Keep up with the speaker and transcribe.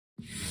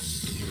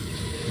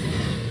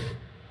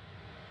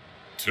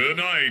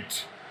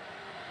Tonight,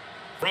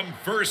 from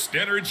First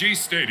Energy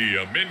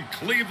Stadium in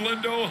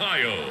Cleveland,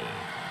 Ohio,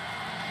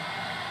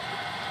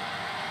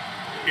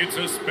 it's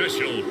a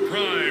special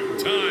prime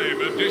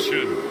time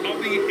edition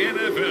of the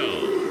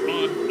NFL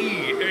on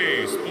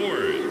EA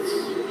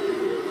Sports.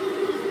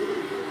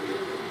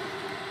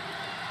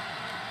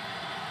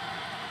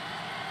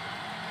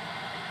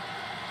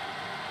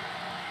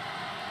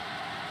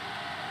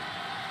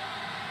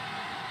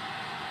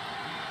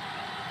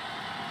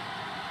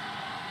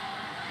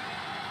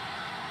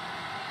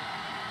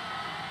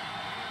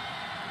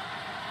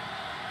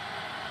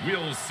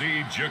 We'll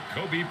see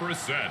Jacoby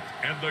Brissett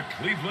and the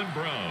Cleveland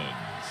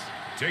Browns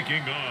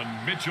taking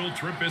on Mitchell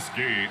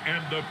Trubisky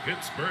and the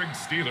Pittsburgh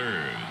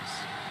Steelers.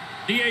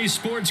 EA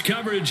Sports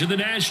coverage of the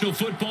National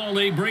Football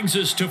League brings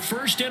us to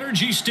First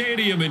Energy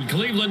Stadium in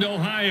Cleveland,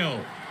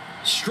 Ohio.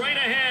 Straight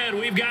ahead,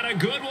 we've got a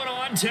good one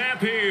on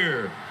tap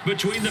here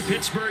between the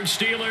Pittsburgh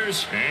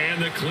Steelers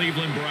and the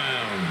Cleveland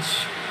Browns.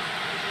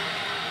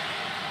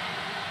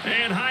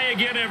 And hi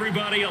again,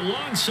 everybody.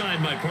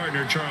 Alongside my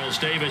partner, Charles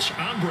Davis,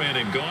 I'm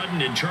Brandon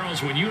Gaudin. And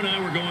Charles, when you and I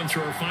were going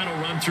through our final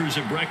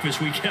run-throughs at breakfast,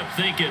 we kept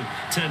thinking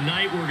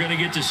tonight we're going to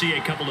get to see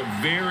a couple of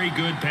very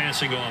good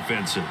passing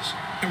offenses.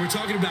 And we're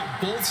talking about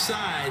both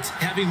sides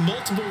having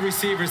multiple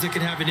receivers that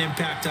can have an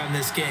impact on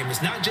this game.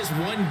 It's not just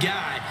one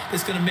guy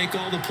that's going to make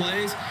all the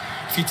plays.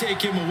 If you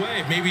take him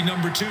away, maybe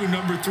number 2,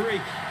 number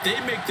 3, they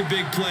make the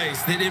big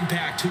plays that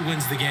impact who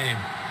wins the game.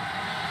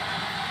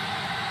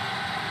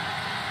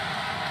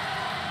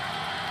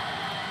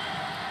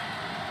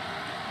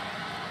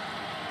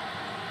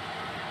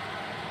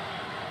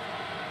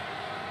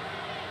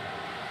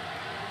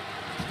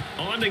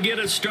 On to get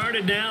us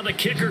started now, the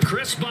kicker,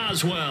 Chris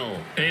Boswell.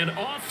 And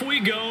off we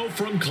go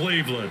from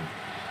Cleveland.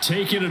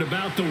 Taking it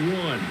about the 1.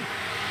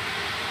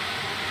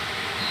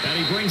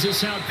 And he brings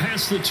us out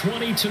past the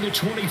 20 to the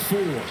 24.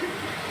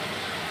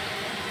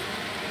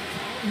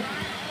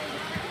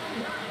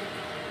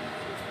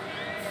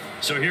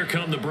 So here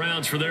come the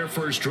Browns for their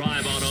first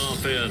drive on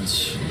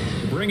offense.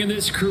 Bringing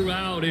this crew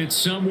out, it's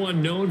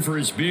someone known for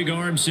his big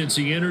arm since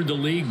he entered the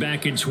league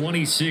back in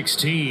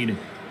 2016,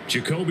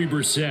 Jacoby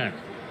Brissett.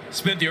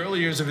 Spent the early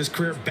years of his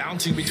career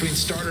bouncing between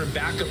starter and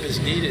backup as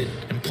needed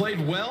and played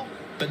well,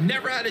 but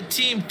never had a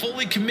team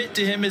fully commit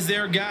to him as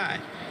their guy.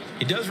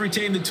 He does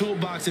retain the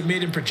toolbox that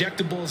made him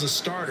projectable as a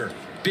starter.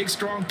 Big,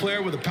 strong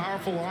player with a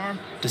powerful arm,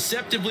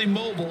 deceptively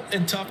mobile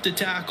and tough to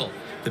tackle.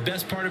 The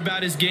best part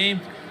about his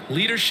game,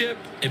 leadership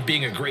and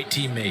being a great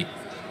teammate.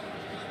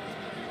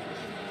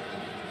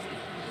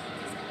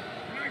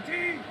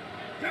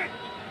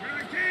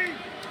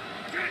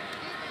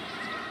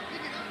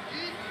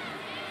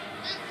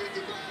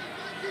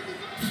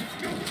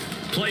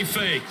 Play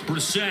fake,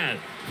 Brissett.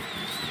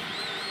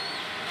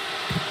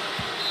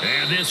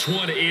 And this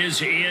one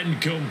is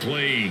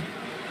incomplete.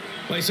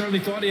 Well, he certainly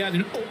thought he had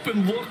an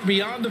open look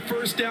beyond the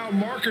first down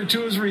marker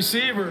to his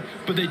receiver,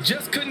 but they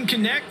just couldn't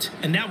connect,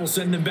 and that will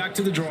send them back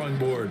to the drawing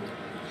board.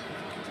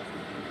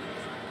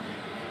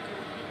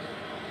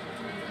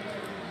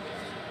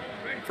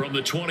 From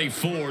the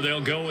 24,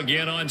 they'll go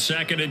again on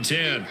 2nd and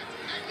 10.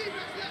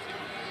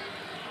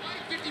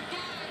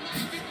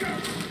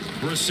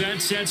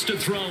 Brissett sets to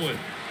throw it.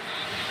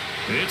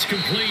 It's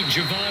complete.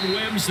 Javon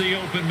Wims, the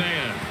open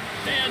man.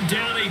 And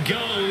down he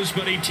goes,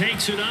 but he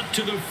takes it up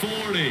to the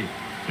 40.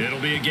 It'll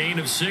be a gain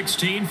of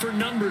 16 for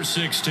number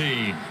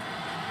 16.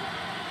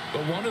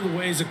 But one of the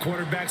ways the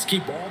quarterbacks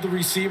keep all the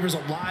receivers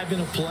alive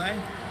in a play,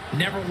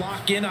 never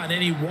lock in on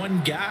any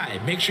one guy.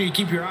 Make sure you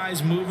keep your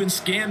eyes moving,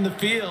 scan the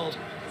field.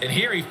 And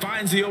here he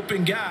finds the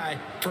open guy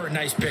for a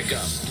nice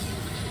pickup.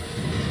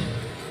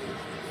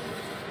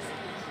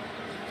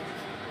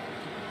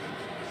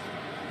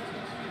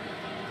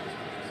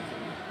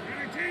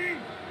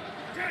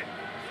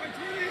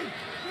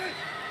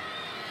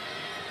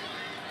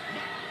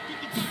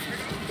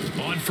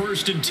 On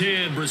 1st and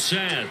 10,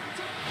 Brissett.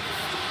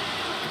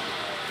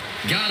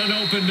 Got an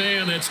open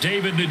man. That's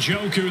David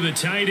Njoku, the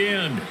tight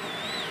end.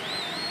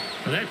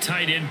 Now, that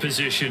tight end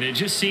position, it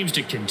just seems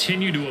to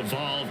continue to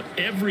evolve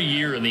every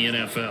year in the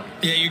NFL.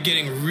 Yeah, you're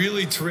getting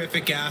really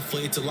terrific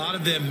athletes. A lot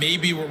of them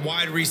maybe were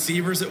wide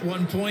receivers at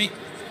one point.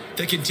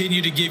 They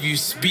continue to give you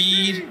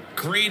speed,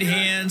 great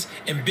hands,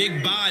 and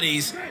big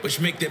bodies,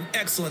 which make them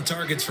excellent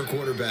targets for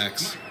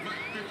quarterbacks.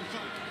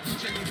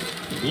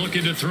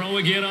 Looking to throw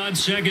again on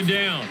 2nd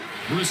down.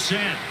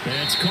 Brissett.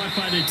 That's caught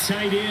by the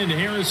tight end,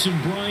 Harrison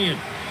Bryant.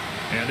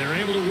 And they're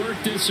able to work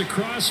this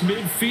across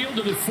midfield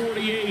to the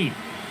 48.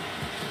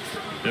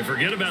 And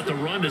forget about the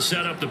run to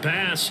set up the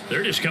pass.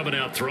 They're just coming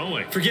out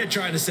throwing. Forget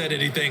trying to set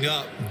anything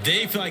up.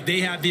 They feel like they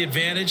have the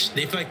advantage.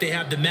 They feel like they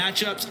have the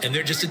matchups, and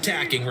they're just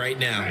attacking right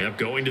now. Yep,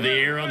 going to the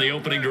air on the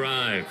opening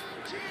drive.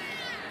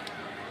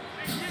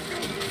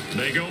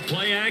 They go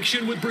play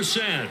action with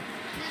Brissett.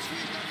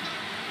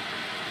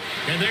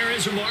 And there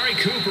is Amari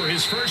Cooper,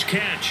 his first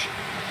catch.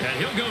 And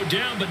he'll go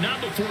down, but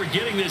not before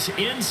getting this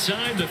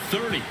inside the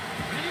 30.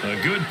 A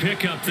good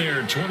pickup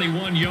there,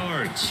 21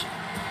 yards.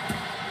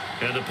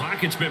 And the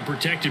pocket's been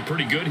protected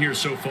pretty good here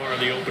so far on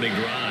the opening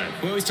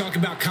drive. We always talk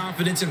about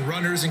confidence in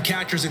runners and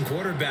catchers and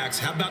quarterbacks.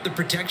 How about the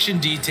protection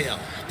detail?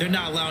 They're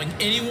not allowing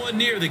anyone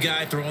near the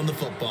guy throwing the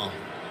football.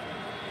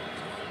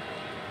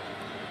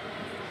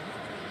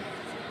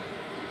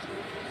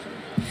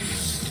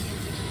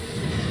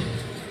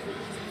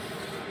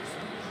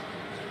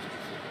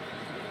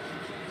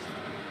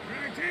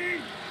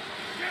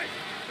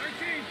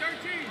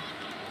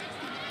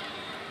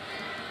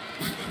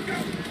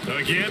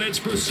 Again, it's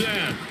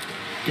Brissett.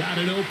 Got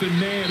an open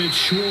man, it's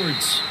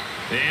Schwartz.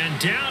 And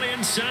down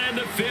inside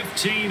the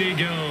 15 he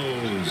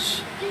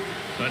goes.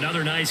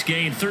 Another nice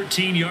gain,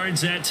 13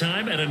 yards that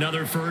time, and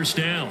another first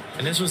down.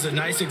 And this was a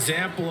nice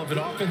example of an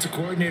offensive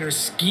coordinator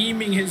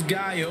scheming his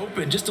guy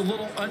open. Just a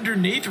little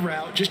underneath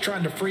route, just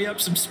trying to free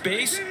up some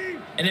space,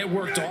 and it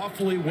worked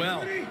awfully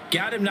well.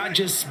 Got him not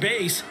just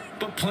space,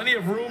 but plenty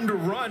of room to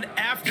run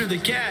after the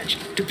catch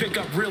to pick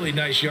up really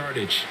nice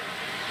yardage.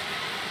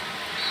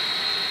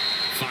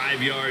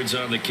 5 yards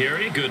on the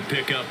carry. Good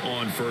pickup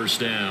on first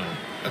down.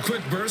 A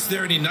quick burst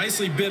there, and he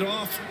nicely bit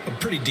off a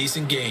pretty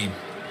decent gain.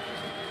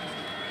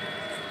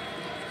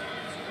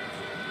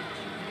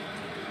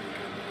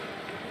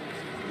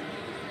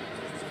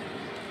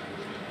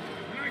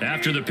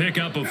 After the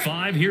pickup of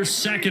 5, here's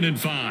 2nd and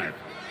 5.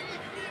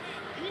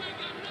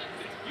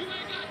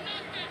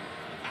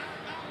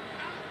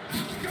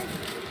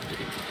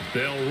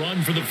 They'll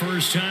run for the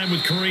first time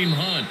with Kareem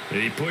Hunt.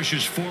 He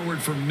pushes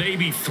forward for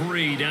maybe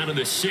 3 down to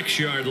the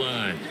 6-yard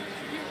line.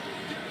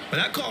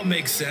 Well, that call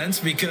makes sense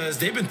because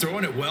they've been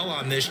throwing it well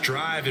on this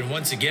drive, and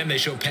once again they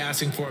show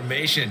passing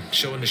formation,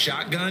 showing the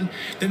shotgun.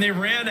 Then they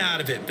ran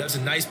out of it. That's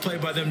a nice play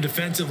by them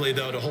defensively,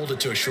 though, to hold it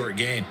to a short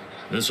gain.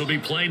 This will be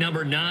play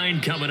number 9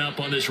 coming up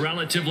on this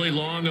relatively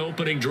long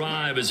opening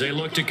drive as they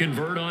look to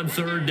convert on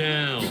 3rd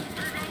down.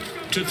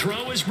 To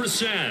throw is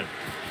Brissett.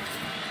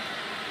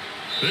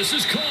 This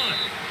is caught.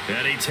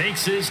 And he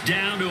takes this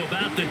down to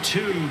about the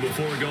 2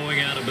 before going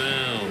out of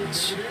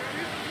bounds.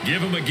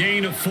 Give him a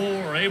gain of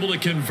 4, able to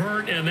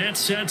convert, and that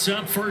sets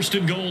up 1st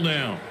and goal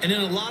now. And in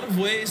a lot of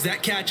ways,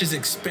 that catch is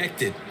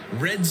expected.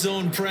 Red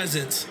zone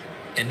presence,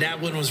 and that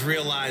one was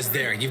realized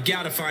there. You've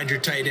got to find your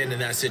tight end in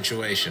that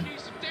situation.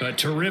 A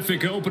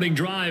terrific opening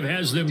drive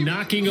has them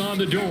knocking on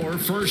the door,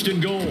 1st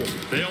and goal.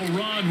 They'll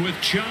run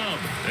with Chubb,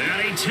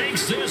 and he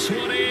takes this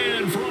one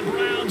in for a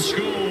Browns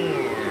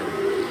score.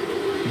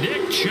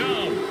 Nick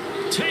Chubb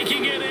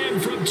taking it in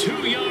from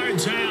 2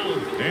 yards out.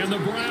 And the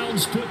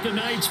Browns put the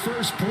Knights'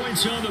 first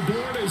points on the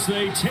board as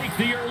they take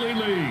the early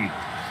lead.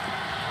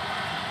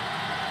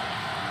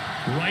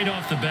 Right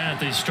off the bat,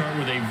 they start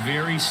with a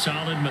very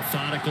solid,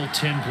 methodical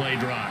 10-play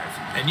drive.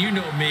 And you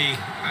know me,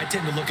 I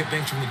tend to look at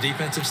things from the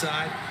defensive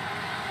side.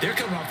 They're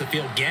coming off the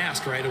field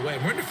gassed right away.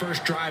 We're in the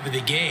first drive of the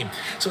game.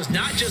 So it's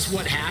not just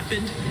what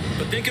happened,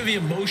 but think of the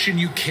emotion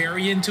you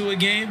carry into a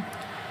game.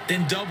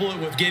 Then double it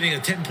with getting a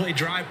 10-play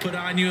drive put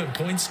on you and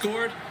points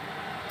scored.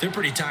 They're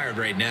pretty tired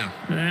right now.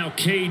 Now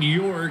Cade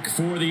York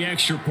for the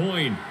extra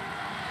point.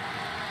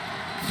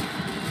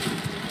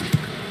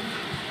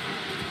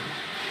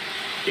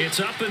 It's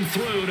up and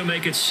through to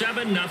make it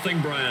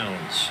 7-0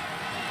 Browns.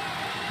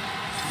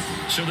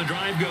 So the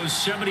drive goes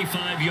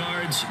 75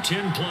 yards,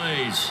 10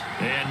 plays.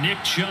 And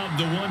Nick Chubb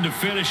the one to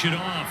finish it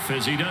off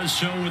as he does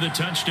so with a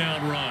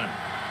touchdown run.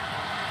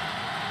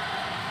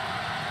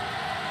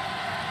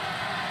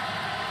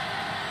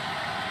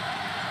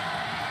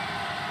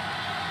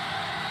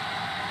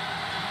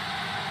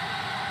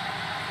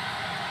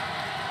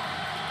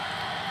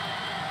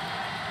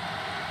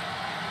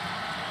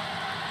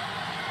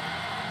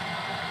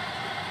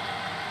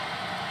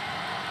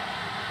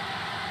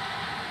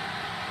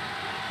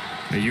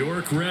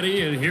 York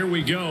ready, and here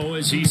we go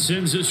as he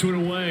sends this one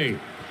away.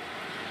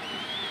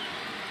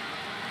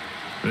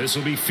 This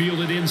will be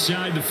fielded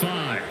inside the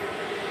 5.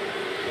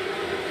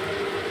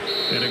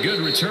 And a good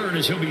return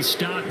as he'll be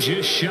stopped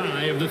just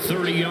shy of the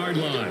 30-yard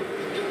line.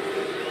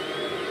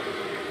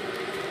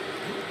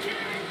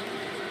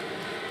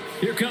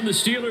 Here come the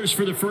Steelers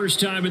for the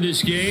first time in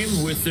this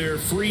game with their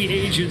free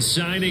agent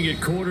signing at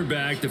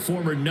quarterback, the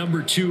former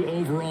number 2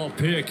 overall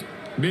pick,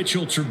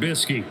 Mitchell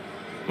Trubisky.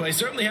 Well, he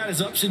certainly had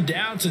his ups and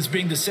downs since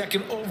being the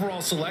 2nd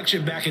overall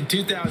selection back in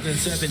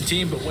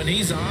 2017. But when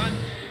he's on,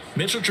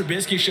 Mitchell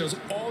Trubisky shows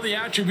all the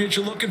attributes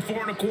you're looking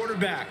for in a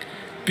quarterback.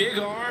 Big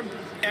arm,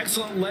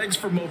 excellent legs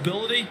for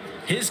mobility.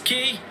 His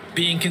key,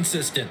 being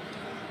consistent.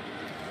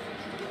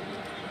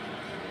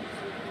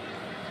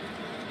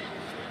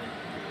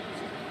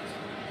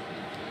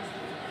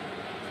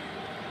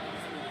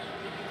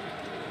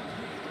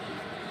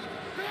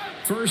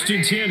 First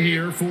and 10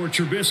 here for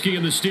Trubisky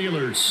and the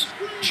Steelers.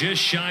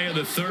 Just shy of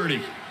the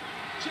 30.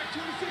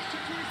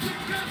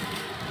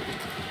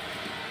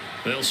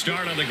 They'll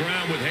start on the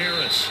ground with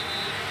Harris.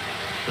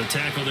 The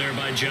tackle there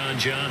by John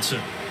Johnson.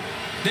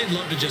 They'd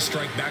love to just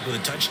strike back with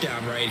a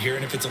touchdown right here,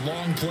 and if it's a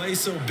long play,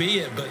 so be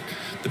it. But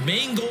the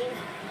main goal,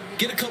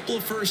 get a couple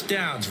of first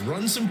downs,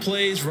 run some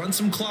plays, run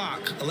some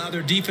clock, allow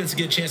their defense to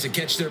get a chance to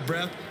catch their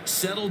breath,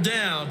 settle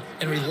down,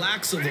 and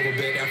relax a little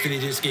bit after they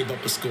just gave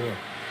up a score.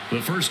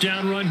 The first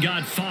down run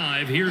got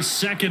 5. Here's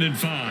 2nd and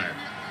 5.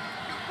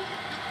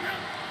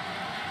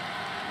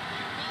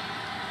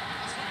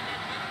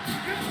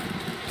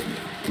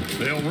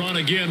 They'll run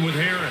again with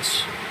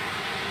Harris.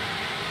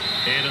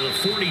 And to the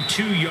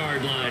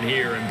 42-yard line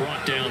here and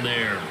brought down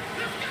there.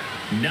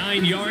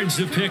 9 yards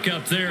to pick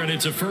up there, and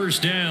it's a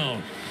first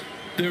down.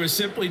 There was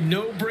simply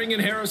no bringing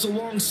Harris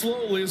along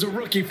slowly as a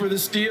rookie for the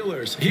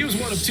Steelers. He was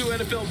one of 2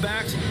 NFL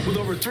backs with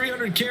over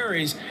 300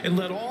 carries and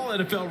led all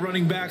NFL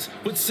running backs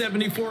with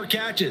 74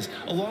 catches.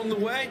 Along the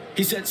way,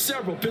 he set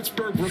several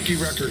Pittsburgh rookie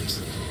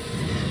records.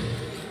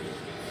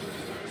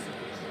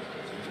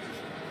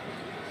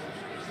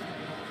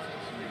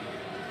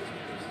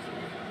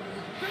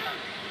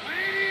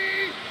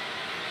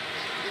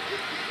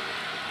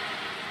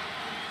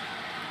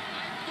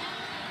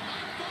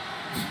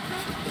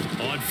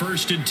 On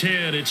 1st and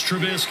 10, it's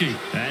Trubisky.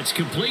 That's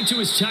complete to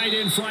his tight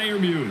end,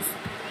 Freiermuth.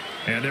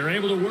 And they're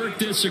able to work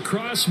this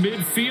across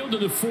midfield to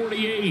the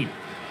 48.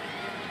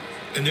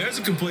 And there's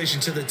a completion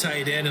to the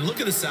tight end. And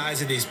look at the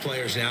size of these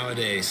players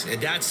nowadays.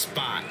 At that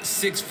spot,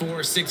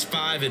 6'4",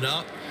 6'5", and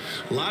up.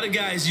 A lot of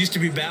guys used to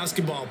be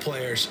basketball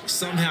players,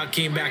 somehow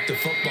came back to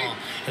football.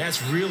 And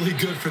that's really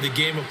good for the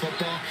game of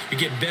football. You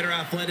get better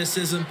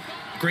athleticism,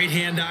 great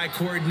hand-eye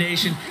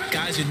coordination,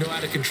 guys who know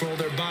how to control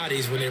their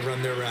bodies when they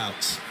run their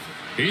routes.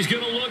 He's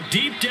going to look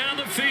deep down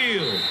the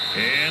field.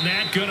 And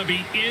that's going to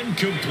be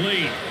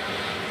incomplete.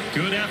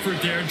 Good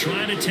effort there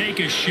trying to take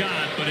a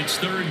shot, but it's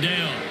 3rd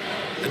down.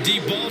 A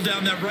deep ball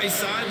down that right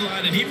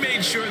sideline, and he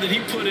made sure that he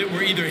put it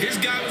where either his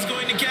guy was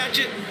going to catch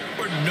it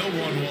or no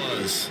one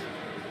was.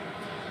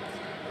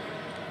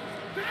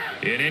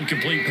 An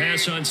incomplete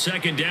pass on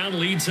 2nd down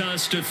leads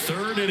us to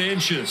 3rd and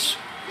inches.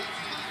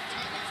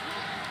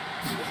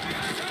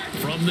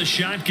 From the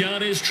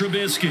shotgun is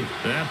Trubisky.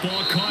 That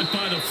ball caught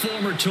by the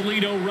former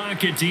Toledo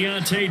Rocket,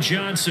 Deontay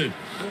Johnson.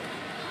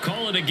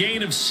 Call it a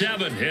gain of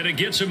 7, and it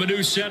gets him a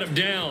new set of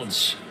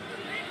downs.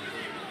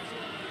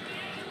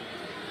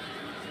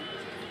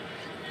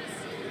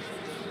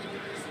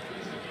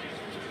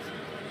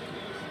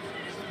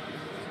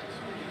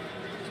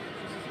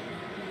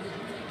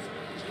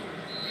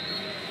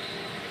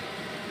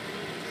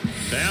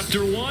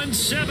 After 1,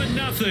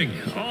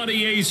 7-0 on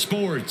EA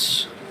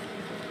Sports.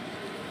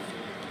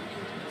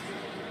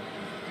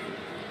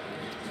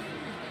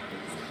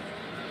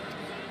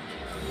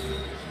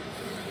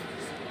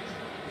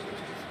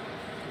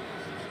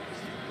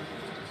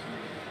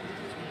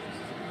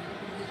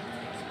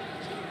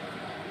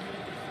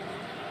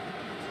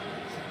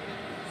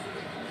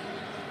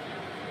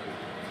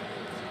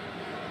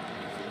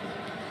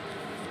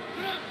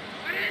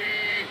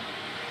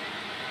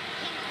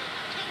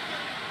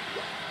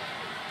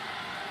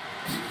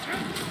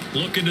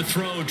 Looking to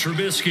throw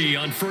Trubisky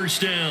on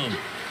 1st down.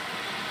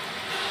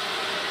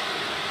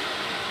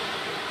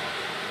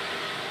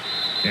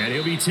 And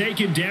he'll be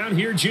taken down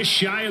here just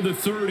shy of the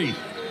 30.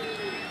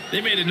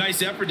 They made a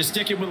nice effort to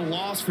stick him with a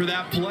loss for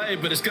that play,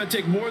 but it's going to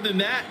take more than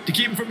that to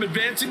keep him from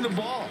advancing the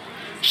ball.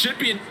 Should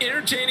be an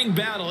entertaining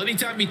battle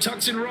anytime he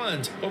tucks and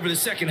runs over the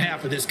second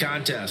half of this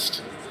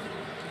contest.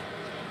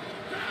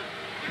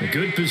 A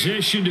good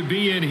position to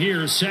be in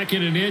here,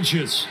 2nd and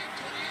inches.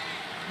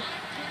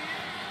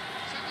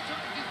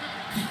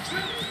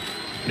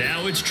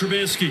 Now it's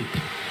Trubisky.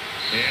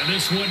 And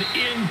this one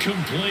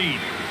incomplete.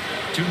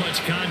 Too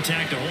much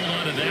contact to hold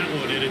on to that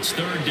one, and it's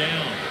 3rd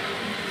down.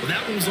 Well,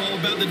 that one was all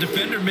about the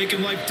defender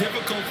making life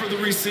difficult for the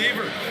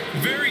receiver.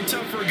 Very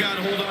tough for a guy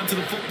to hold on to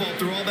the football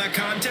through all that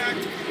contact.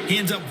 He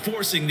ends up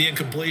forcing the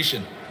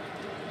incompletion.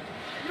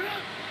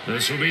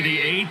 This will be the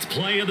 8th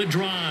play of the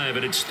drive,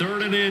 and it's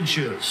 3rd and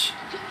inches.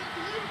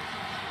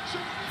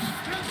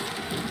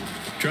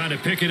 Trying to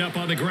pick it up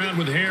on the ground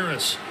with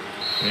Harris.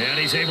 And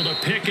he's able to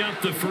pick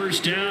up the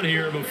first down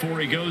here before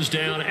he goes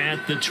down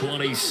at the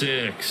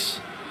 26.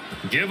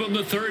 Give him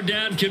the 3rd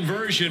down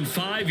conversion,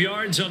 5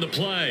 yards on the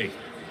play.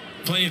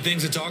 Plenty of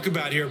things to talk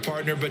about here,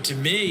 partner, but to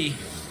me,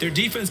 their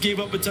defense gave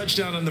up a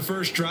touchdown on the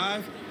first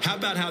drive. How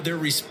about how they're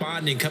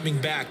responding,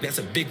 coming back? That's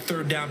a big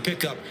 3rd down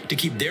pickup to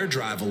keep their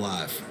drive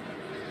alive.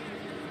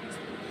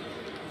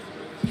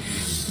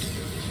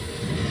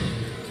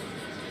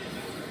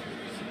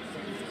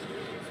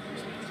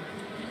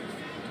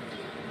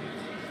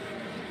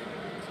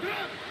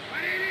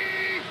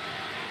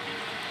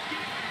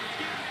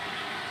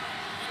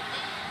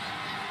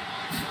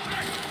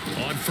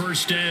 On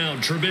 1st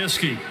down,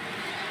 Trubisky.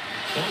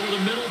 Over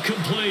the middle,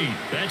 complete.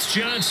 That's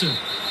Johnson.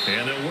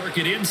 And they'll work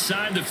it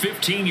inside the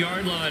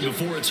 15-yard line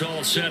before it's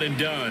all said and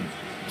done.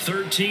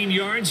 13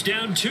 yards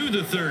down to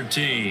the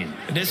 13.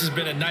 And this has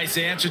been a nice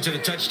answer to the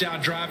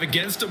touchdown drive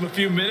against them a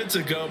few minutes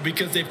ago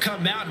because they've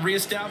come out and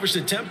reestablished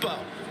the tempo.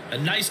 A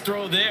nice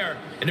throw there,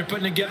 and they're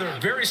putting together a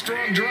very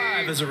strong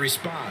drive as a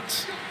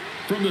response.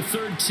 From the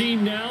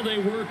 13 now, they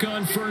work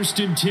on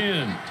 1st and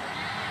 10.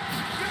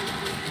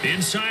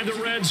 Inside the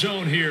red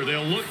zone here,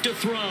 they'll look to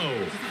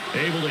throw.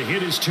 Able to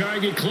hit his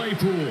target,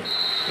 Claypool.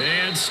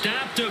 And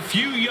stopped a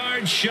few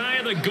yards shy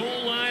of the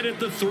goal line at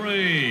the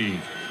 3.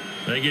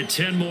 They get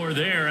 10 more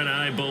there, and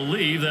I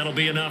believe that'll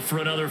be enough for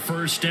another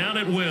first down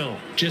at will.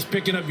 Just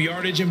picking up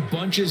yardage in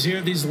bunches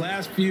here these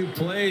last few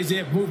plays. They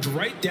have moved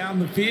right down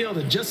the field,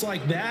 and just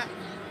like that,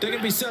 they're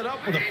going to be set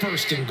up with a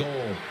first and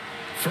goal.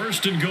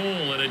 First and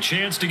goal, and a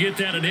chance to get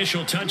that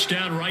initial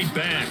touchdown right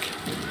back.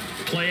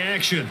 Play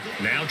action.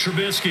 Now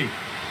Trubisky.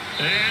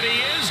 And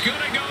he is going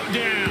to go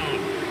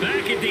down.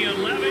 Back at the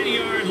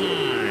 11-yard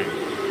line.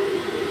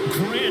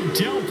 Grant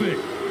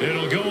Delpit.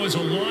 It'll go as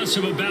a loss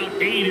of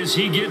about 8 as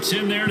he gets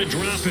in there to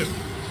drop him.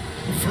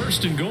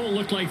 First and goal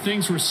looked like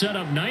things were set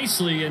up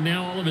nicely, and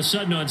now all of a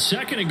sudden on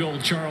second and goal,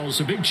 Charles,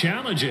 a big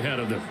challenge ahead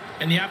of them.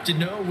 And you have to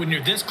know when you're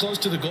this close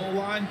to the goal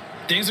line,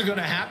 things are going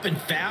to happen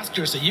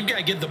faster, so you've got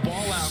to get the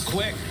ball out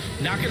quick.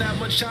 Not going to have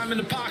much time in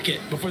the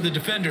pocket before the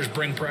defenders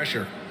bring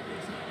pressure.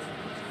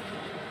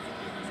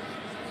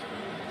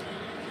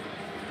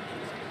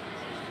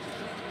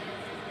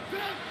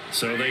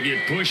 So they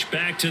get pushed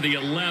back to the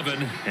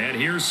 11, and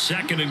here's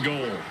second and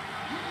goal.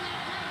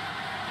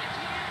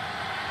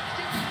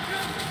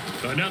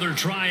 Another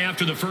try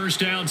after the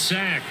first down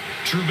sack.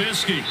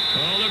 Trubisky.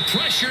 Oh, the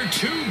pressure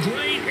too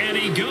great, and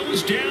he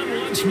goes down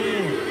once more.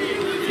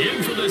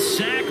 In for the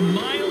sack,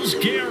 Myles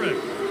Garrett.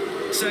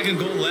 Second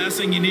goal, last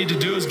thing you need to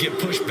do is get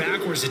pushed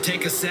backwards to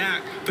take a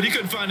sack, but he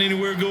couldn't find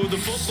anywhere to go with the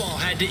football.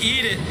 Had to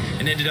eat it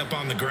and ended up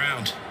on the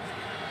ground.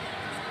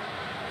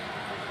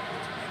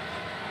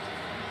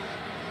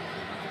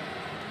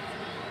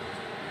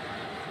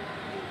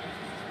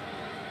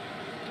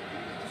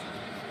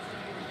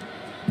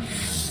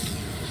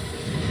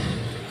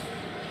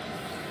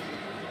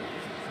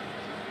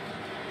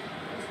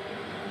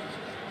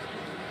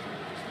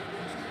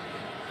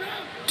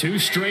 Two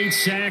straight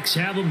sacks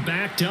have them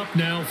backed up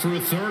now for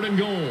a third and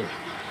goal.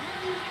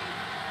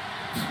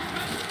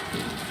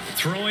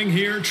 Throwing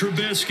here,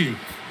 Trubisky.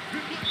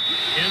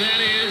 And that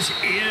is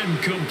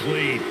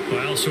incomplete.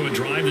 Well, so a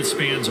drive that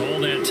spans all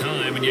that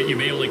time, and yet you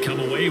may only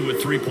come away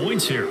with 3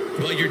 points here.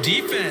 Well, your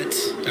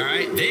defense, all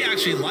right, they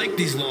actually like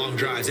these long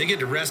drives. They get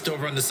to rest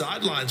over on the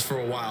sidelines for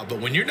a while. But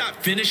when you're not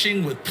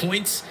finishing with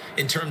points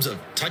in terms of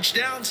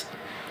touchdowns,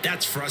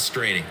 that's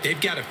frustrating.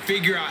 They've got to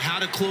figure out how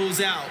to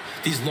close out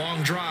these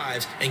long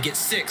drives and get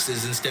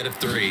 6s instead of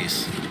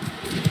 3s.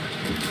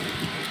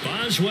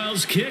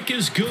 Boswell's kick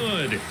is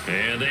good,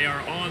 and they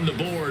are on the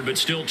board, but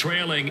still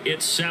trailing.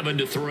 It's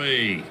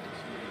 7-3.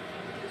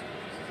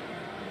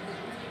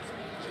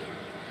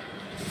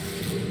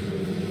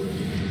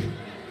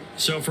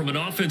 So from an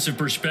offensive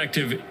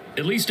perspective,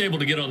 at least able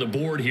to get on the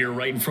board here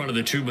right in front of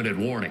the 2-minute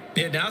warning.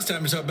 Yeah, now it's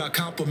time to talk about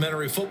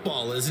complementary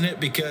football, isn't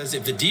it? Because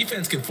if the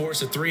defense can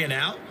force a 3 and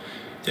out,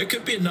 there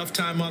could be enough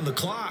time on the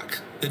clock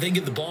that they can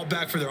get the ball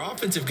back for their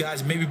offensive guys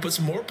and maybe put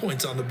some more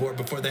points on the board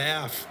before the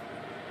half.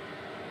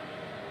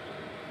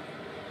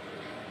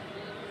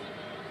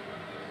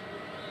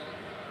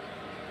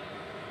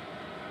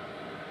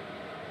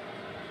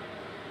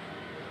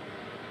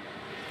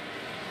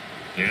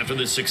 After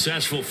the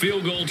successful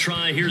field goal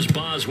try, here's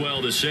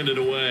Boswell to send it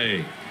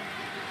away.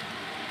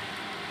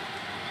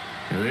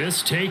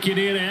 This taken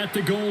in at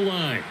the goal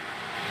line.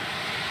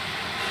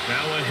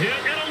 Now a hit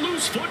and a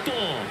loose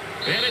football.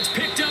 And it's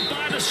picked up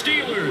by the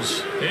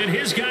Steelers. And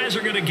his guys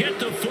are going to get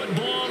the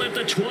football at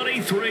the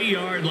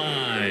 23-yard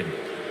line.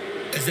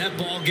 As that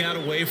ball got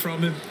away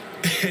from him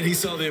and he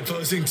saw the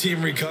opposing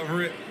team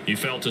recover it. You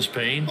felt his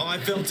pain? Oh, I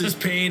felt his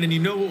pain, and you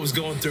know what was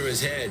going through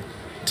his head.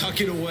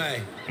 Tuck it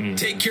away.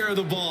 Take care of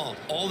the ball.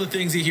 All the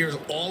things he hears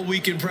all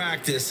week in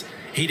practice,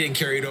 he didn't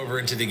carry it over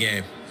into the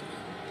game.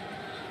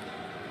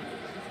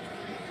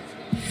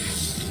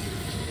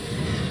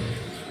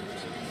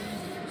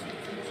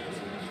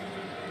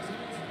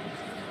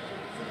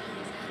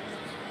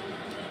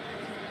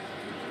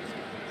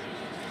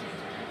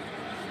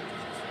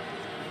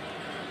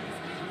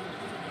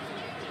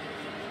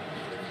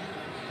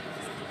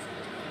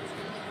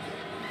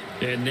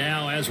 And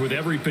now, as with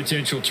every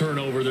potential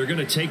turnover, they're going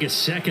to take a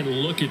second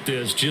look at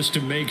this just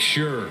to make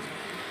sure.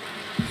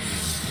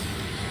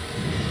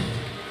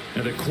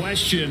 Now the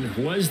question,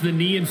 was the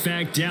knee in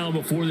fact down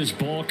before this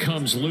ball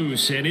comes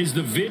loose? And is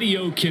the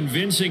video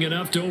convincing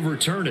enough to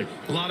overturn it?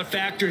 A lot of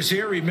factors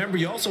here. Remember,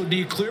 you also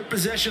need clear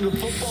possession of the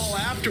football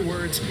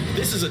afterwards.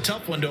 This is a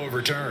tough one to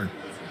overturn.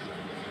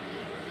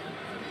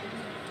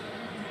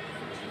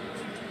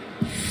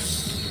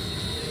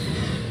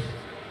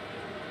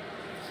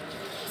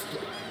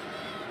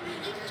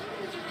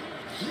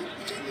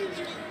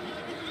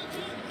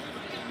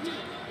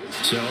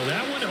 So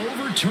that one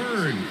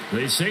overturned.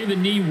 They say the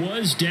knee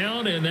was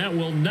down, and that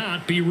will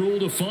not be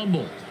ruled a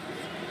fumble.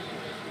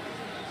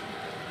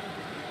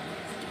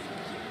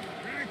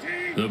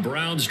 The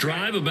Browns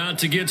drive about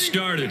to get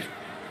started.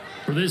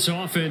 For this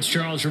offense,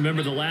 Charles,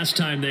 remember the last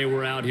time they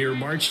were out here,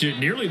 marched it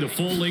nearly the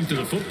full length of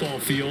the football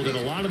field, and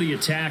a lot of the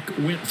attack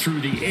went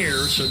through the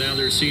air, so now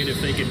they're seeing if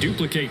they can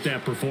duplicate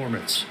that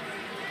performance.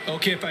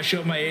 Okay, if I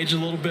show my age a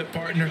little bit,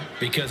 partner,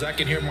 because I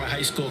can hear my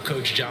high school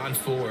coach, John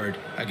Ford.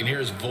 I can hear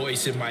his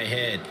voice in my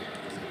head.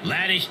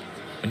 Laddie,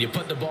 when you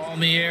put the ball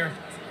in the air,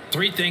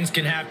 3 things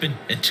can happen,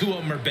 and 2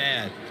 of them are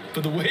bad.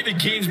 But the way the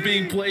game's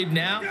being played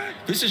now,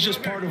 this is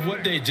just part of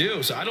what they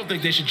do. So I don't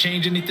think they should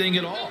change anything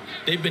at all.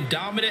 They've been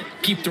dominant.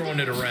 Keep throwing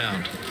it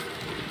around.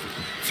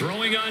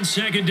 Throwing on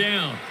second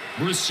down.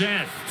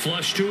 Brissett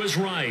flush to his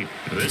right.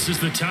 This is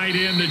the tight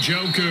end,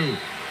 Njoku.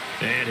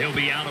 And he'll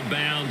be out of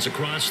bounds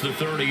across the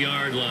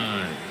 30-yard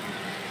line.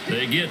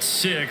 They get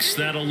 6.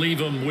 That'll leave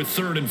him with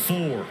 3rd and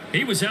 4.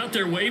 He was out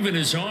there waving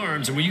his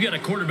arms, and when you got a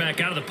quarterback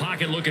out of the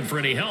pocket looking for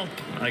any help,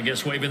 I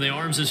guess waving the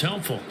arms is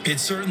helpful. It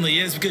certainly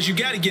is, because you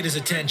got to get his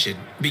attention,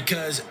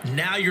 because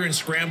now you're in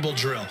scramble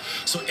drill.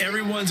 So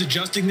everyone's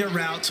adjusting their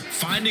routes,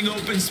 finding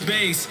open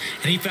space,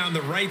 and he found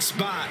the right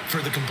spot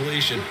for the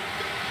completion.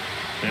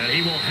 And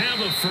he will have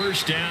a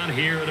first down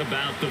here at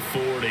about the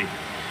 40.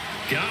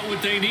 Got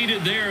what they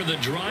needed there. The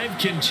drive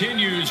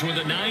continues with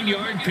a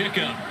 9-yard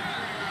pickup.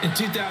 In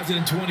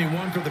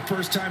 2021, for the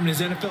first time in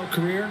his NFL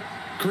career,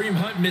 Kareem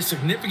Hunt missed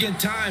significant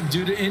time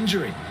due to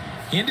injury.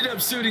 He ended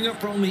up suiting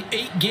up for only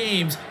 8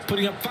 games,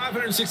 putting up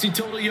 560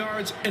 total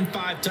yards and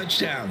 5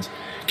 touchdowns.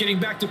 Getting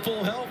back to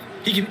full health,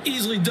 he can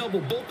easily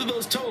double both of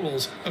those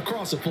totals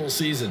across a full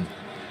season.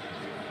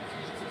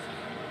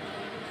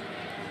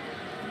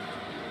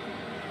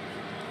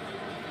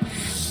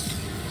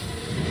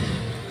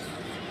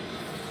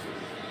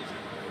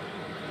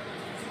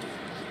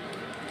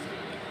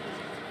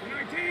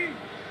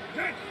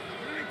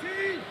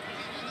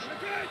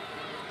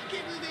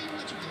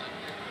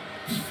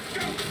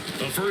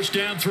 A first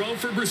down throw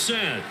for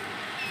Brissett.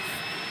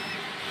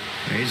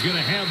 He's going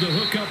to have the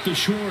hook up to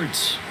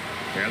Schwartz.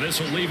 And this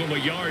will leave him a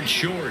yard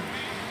short.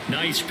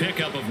 Nice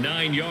pickup of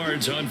 9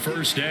 yards on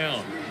first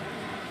down.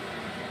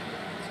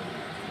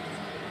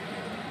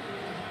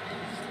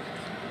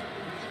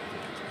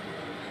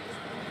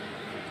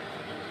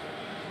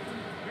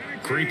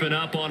 Creeping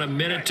up on a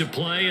minute to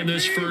play in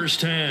this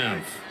first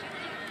half.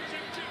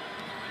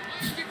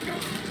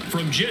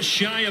 From just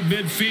shy of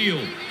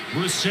midfield,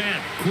 Brissett,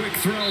 quick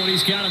throw, and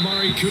he's got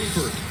Amari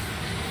Cooper.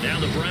 Now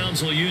the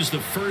Browns will use the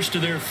first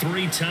of their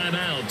 3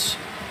 timeouts,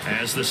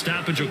 as the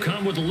stoppage will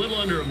come with a little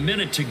under a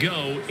minute to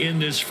go in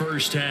this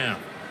first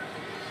half.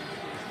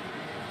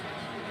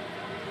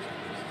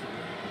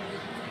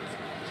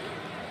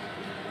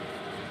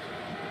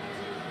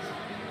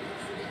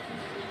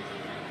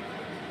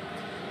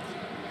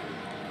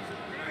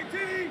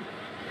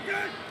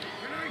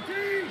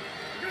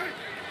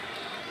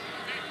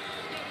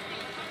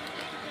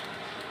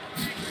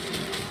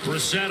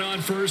 Brissett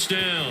on first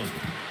down.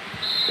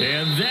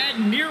 And that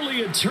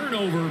nearly a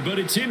turnover, but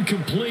it's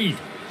incomplete.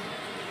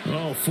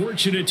 Oh,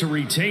 fortunate to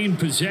retain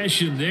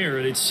possession there,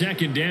 and it's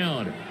second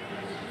down.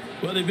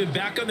 Well, they've been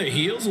back on their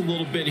heels a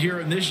little bit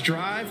here in this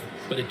drive,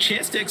 but a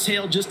chance to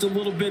exhale just a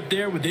little bit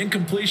there with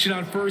incompletion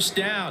on first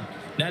down.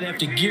 Now they have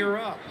to gear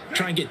up,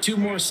 try and get 2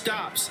 more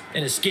stops,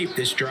 and escape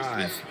this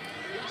drive.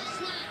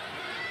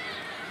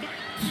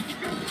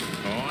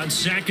 On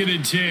 2nd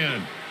and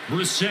 10,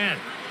 Brissett.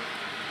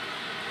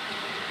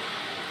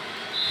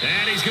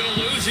 And he's going to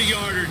lose a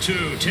yard or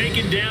 2,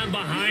 taken down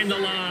behind the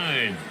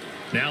line.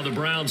 Now the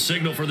Browns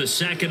signal for the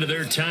second of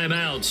their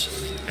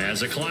timeouts, as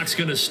the clock's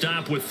going to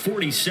stop with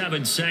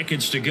 47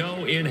 seconds to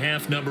go in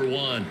half number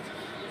 1.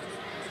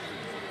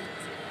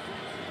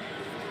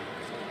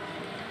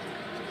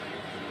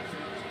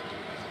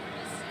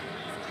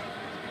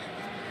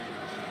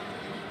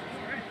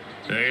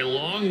 A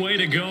long way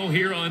to go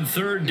here on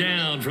 3rd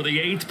down for the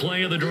 8th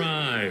play of the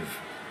drive.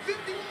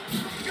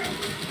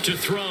 To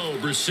throw,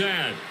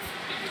 Brissett.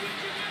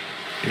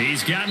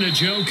 He's got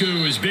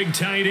Njoku, his big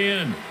tight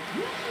end.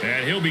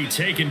 And he'll be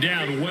taken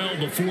down well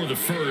before the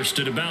first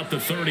at about the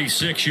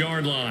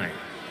 36-yard line.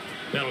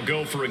 That'll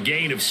go for a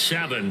gain of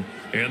 7,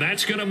 and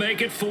that's going to make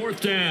it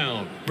 4th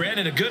down.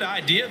 Brandon, a good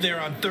idea there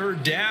on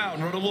 3rd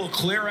down. Run a little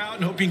clear out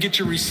and hope you can get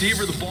your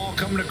receiver the ball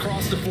coming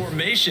across the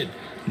formation.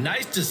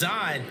 Nice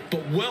design,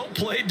 but well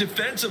played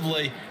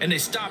defensively, and they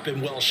stop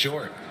him well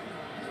short.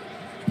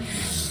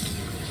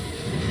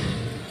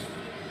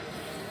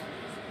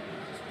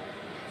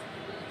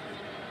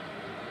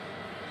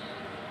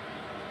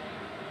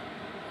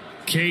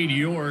 Cade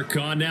York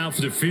on now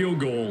for the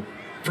field goal.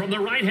 From the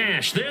right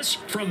hash, this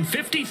from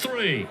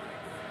 53.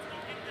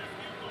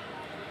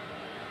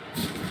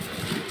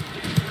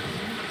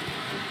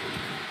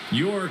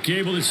 York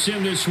able to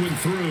send this one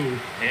through,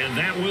 and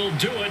that will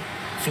do it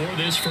for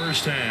this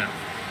first half.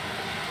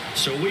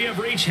 So we have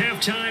reached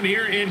halftime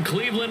here in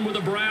Cleveland with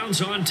the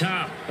Browns on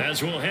top.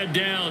 As we'll head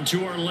down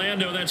to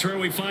Orlando, that's where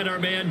we find our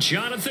man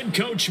Jonathan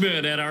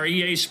Coachman at our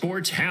EA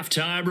Sports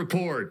Halftime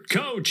Report.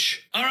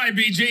 Coach. All right,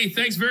 BG,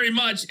 thanks very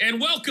much.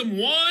 And welcome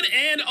one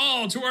and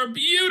all to our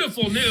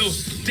beautiful new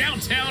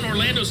downtown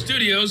Orlando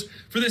studios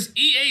for this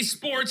EA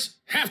Sports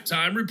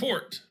Halftime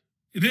Report.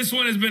 This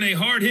one has been a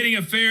hard-hitting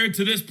affair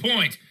to this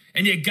point,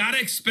 and you got to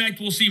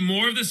expect we'll see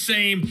more of the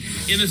same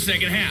in the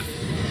second half.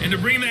 And to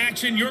bring the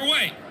action your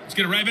way, let's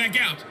get it right back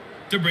out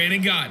to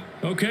Brandon Gaudin.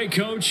 Okay,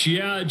 Coach.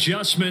 Yeah,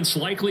 adjustments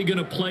likely going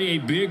to play a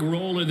big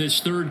role in this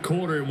third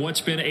quarter in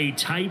what's been a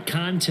tight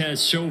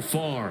contest so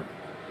far.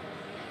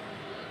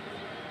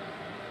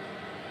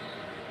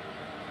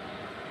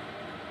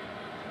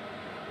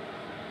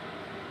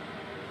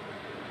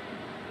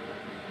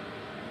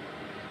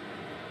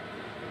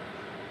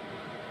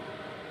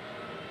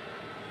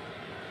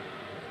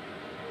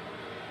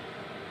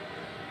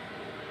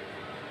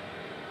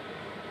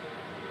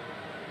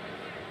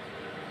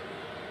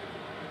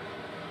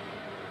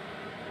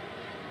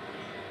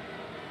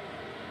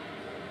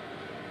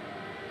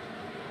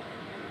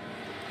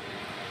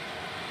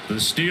 The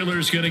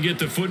Steelers going to get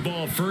the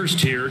football first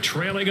here,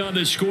 trailing on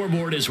the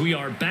scoreboard as we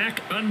are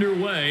back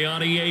underway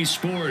on EA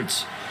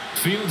Sports.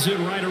 Fields it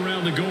right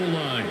around the goal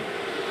line.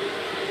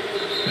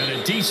 And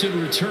a decent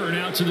return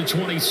out to the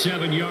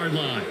 27-yard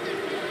line.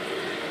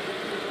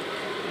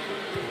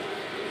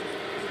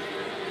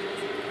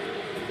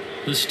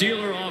 The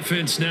Steeler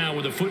offense now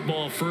with the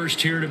football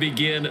first here to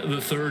begin the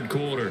third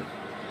quarter.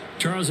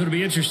 Charles, it'll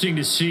be interesting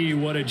to see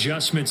what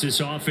adjustments this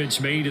offense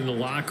made in the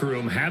locker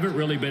room. Haven't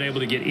really been able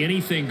to get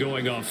anything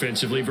going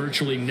offensively,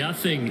 virtually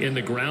nothing in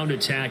the ground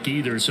attack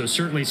either. So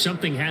certainly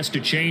something has to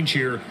change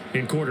here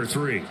in quarter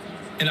three.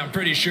 And I'm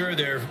pretty sure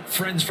their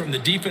friends from the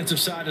defensive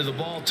side of the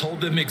ball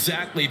told them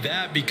exactly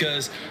that,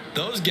 because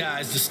those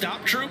guys, the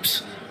stop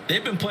troops,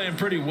 they've been playing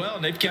pretty well,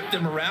 and they've kept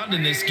them around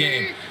in this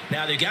game.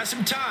 Now, they got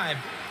some time.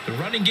 The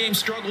running game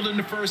struggled in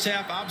the first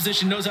half.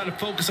 Opposition knows how to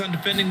focus on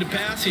defending the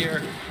pass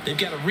here. They've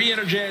got to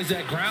re-energize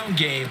that ground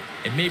game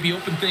and maybe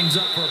open things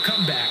up for a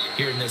comeback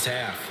here in this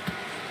half.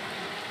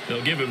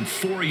 They'll give him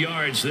 4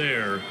 yards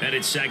there, and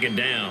it's second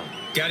down.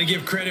 Got to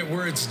give credit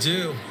where it's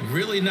due.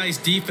 Really nice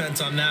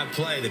defense on that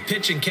play. The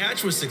pitch and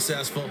catch was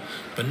successful,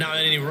 but not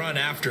any run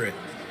after it.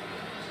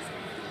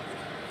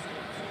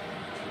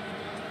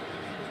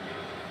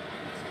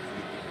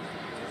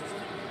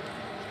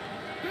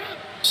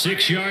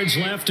 Six yards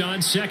left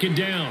on second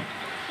down.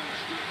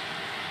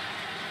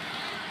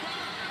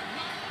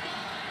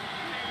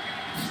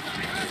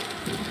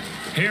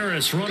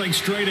 Harris running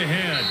straight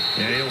ahead.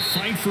 And he'll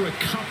fight for a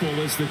couple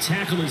as the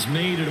tackle is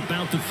made at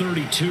about the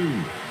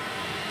 32.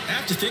 I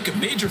have to think a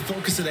major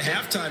focus of the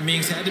halftime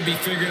meetings had to be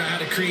figuring out how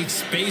to create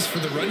space for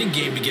the running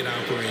game to get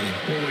operating.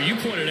 Well, what you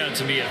pointed out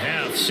to me at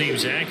half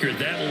seems accurate.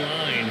 That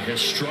line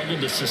has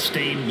struggled to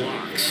sustain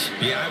blocks.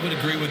 Yeah, I would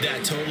agree with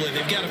that totally.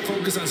 They've got to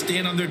focus on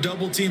staying on their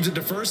double teams at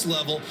the first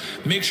level,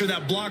 make sure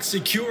that block's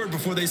secured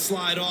before they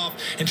slide off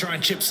and try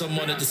and chip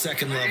someone at the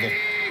second level.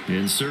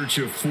 In search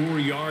of 4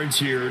 yards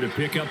here to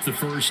pick up the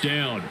first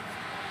down.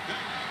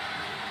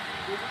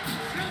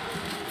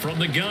 From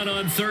the gun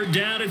on third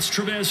down, it's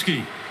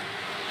Trubisky.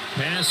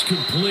 Pass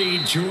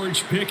complete.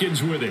 George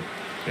Pickens with it.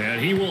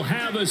 And he will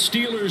have a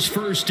Steelers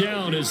first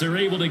down as they're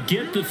able to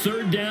get the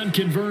third down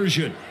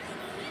conversion.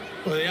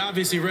 Well, they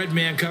obviously red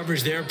man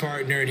coverage their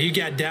partner, and he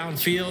got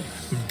downfield,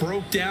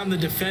 broke down the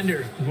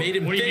defender, made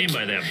him What do you think,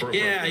 mean by that?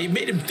 Yeah, he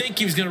made him think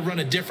he was going to run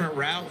a different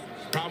route.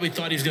 Probably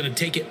thought he was going to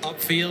take it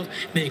upfield.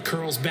 Then he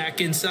curls back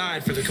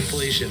inside for the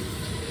completion.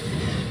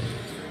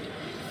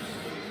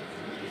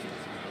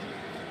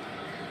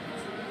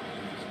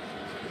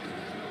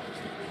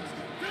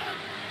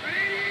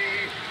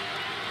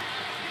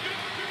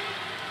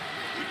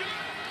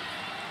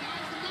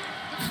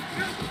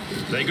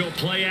 They go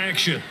play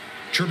action.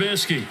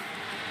 Trubisky.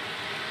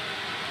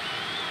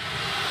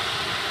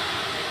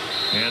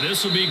 And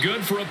this will be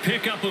good for a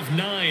pickup of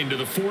 9 to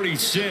the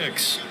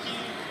 46.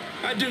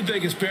 I do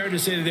think it's fair to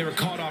say that they were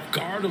caught off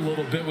guard a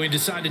little bit when he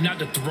decided not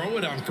to throw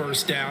it on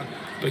first down.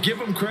 But give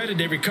them credit.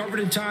 They recovered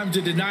in time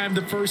to deny him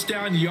the first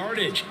down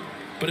yardage.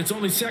 But it's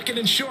only second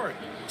and short.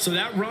 So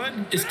that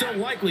run is still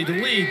likely to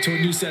lead to a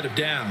new set of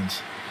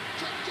downs.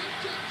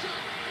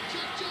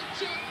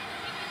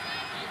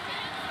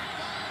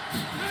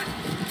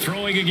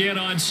 Throwing again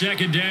on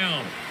second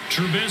down.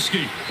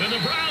 Trubisky. And the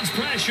Browns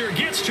pressure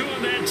gets to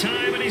him that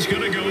time, and he's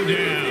going to go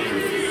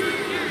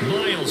down.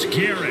 Myles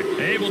Garrett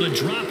able to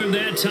drop him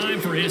that time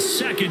for his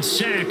second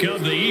sack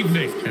of the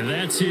evening. And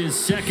that's his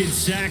second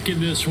sack in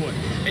this one.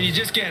 And you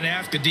just can't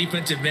ask a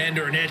defensive end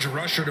or an edge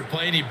rusher to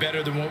play any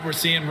better than what we're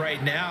seeing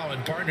right now.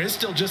 And, partner, it's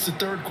still just the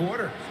third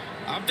quarter.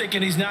 I'm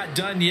thinking he's not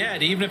done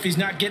yet. Even if he's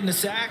not getting a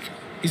sack,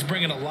 he's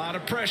bringing a lot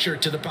of pressure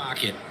to the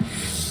pocket.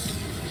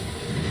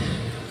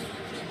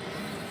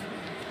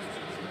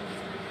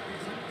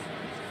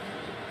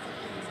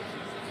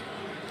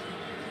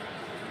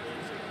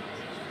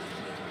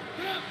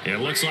 It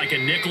looks like a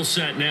nickel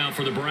set now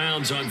for the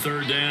Browns on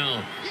third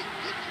down.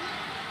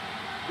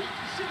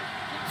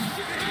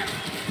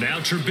 Now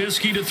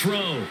Trubisky to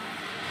throw.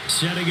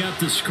 Setting up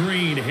the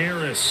screen,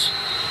 Harris.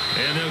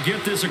 And they'll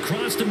get this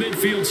across the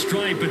midfield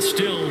stripe, but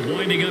still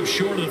winding up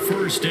short of the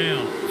first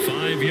down.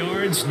 5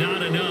 yards,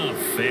 not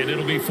enough, and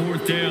it'll be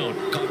fourth down.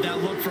 Caught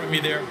that look from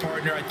you there,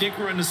 partner. I think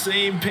we're on the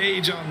same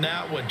page on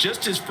that one.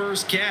 Just his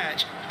first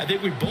catch. I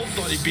think we both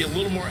thought he'd be a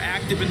little more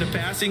active in the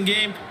passing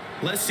game.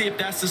 Let's see if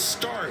that's the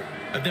start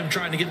of them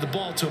trying to get the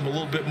ball to him a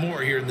little bit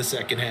more here in the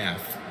second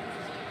half.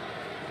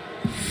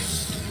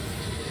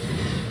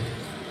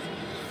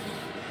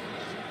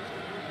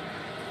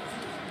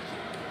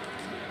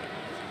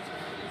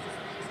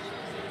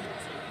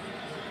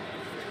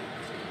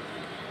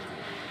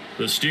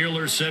 The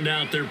Steelers send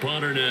out their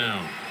punter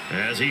now,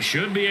 as he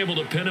should be able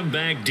to pin him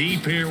back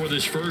deep here with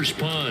his first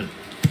punt.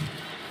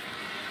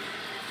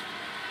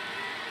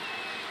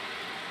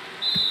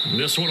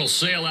 This one will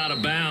sail out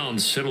of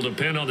bounds. It'll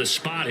depend on the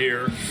spot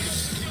here.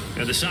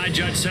 And the side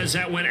judge says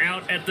that went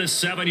out at the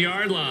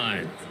 7-yard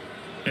line.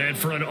 And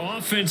for an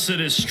offense that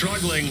is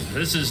struggling,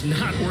 this is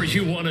not where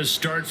you want to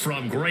start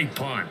from. Great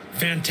punt.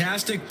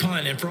 Fantastic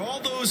punt. And for all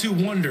those who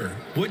wonder,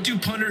 what do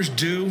punters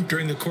do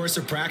during the course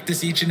of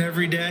practice each and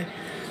every day?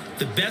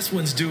 The best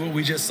ones do what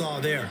we just saw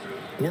there.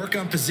 Work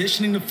on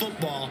positioning the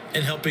football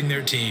and helping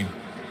their team.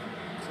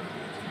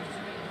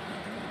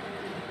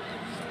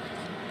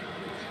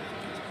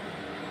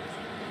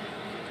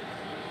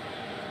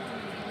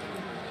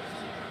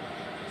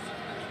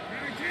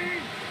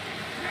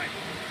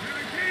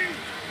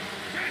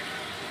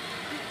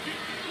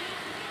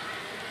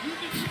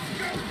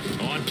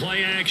 On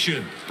play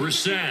action,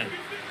 Brissett.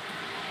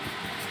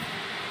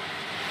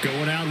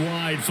 Going out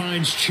wide,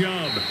 finds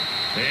Chubb.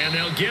 And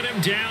they'll get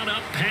him down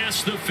up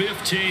past the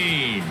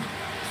 15.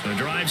 The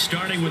drive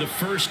starting with a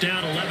first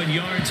down, 11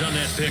 yards on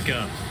that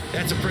pickup.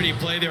 That's a pretty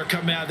play there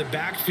coming out of the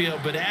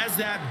backfield. But as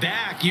that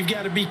back, you've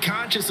got to be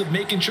conscious of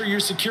making sure you're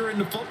securing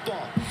the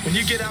football. When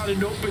you get out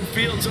in open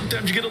field,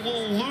 sometimes you get a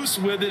little loose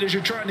with it as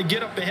you're trying to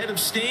get up ahead of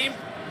steam.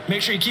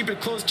 Make sure you keep it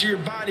close to your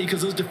body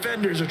because those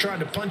defenders are trying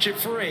to punch it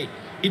free.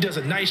 He does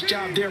a nice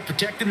job there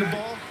protecting the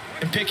ball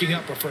and picking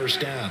up a first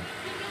down.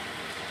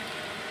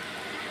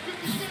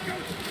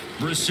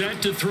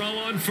 Brissett to throw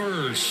on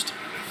first.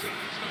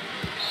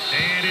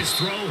 And his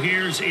throw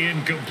here's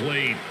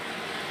incomplete.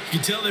 You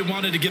can tell they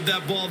wanted to get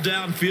that ball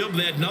downfield, but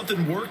they had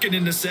nothing working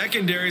in the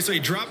secondary, so he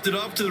dropped it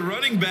off to the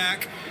running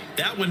back.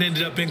 That one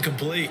ended up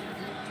incomplete.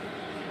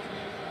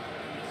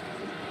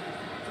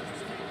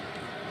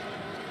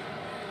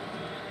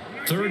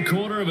 Third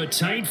quarter of a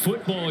tight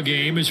football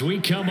game as we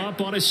come up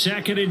on a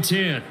 2nd and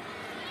 10.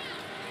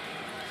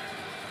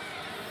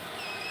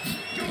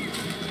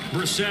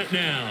 Brissett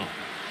now.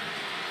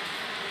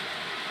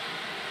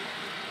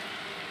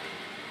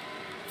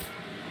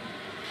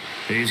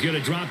 He's going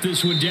to drop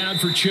this one down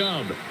for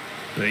Chubb.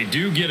 They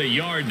do get a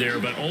yard there,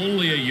 but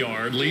only a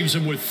yard. Leaves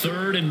them with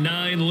 3rd and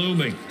 9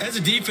 looming. As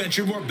a defense,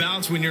 you're more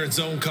balanced when you're in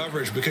zone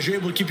coverage because you're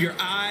able to keep your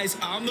eyes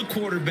on the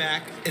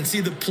quarterback and see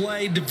the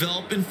play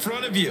develop in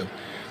front of you.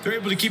 They're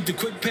able to keep the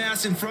quick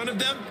pass in front of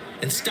them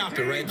and stop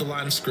it right at the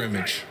line of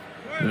scrimmage.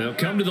 They'll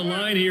come to the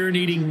line here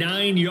needing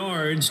 9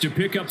 yards to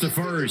pick up the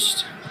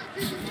first.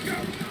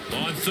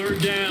 On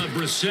 3rd down,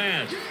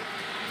 Brissett.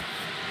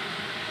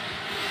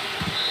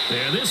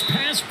 And this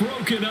pass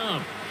broken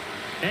up.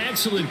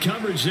 Excellent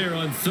coverage there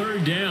on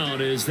 3rd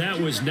down as that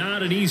was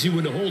not an easy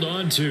one to hold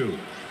on to.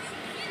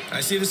 I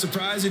see the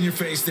surprise in your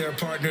face there,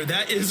 partner.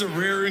 That is a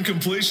rare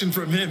incompletion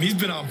from him. He's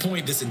been on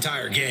point this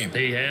entire game.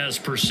 He has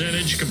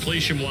percentage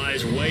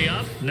completion-wise way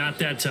up. Not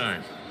that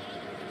time.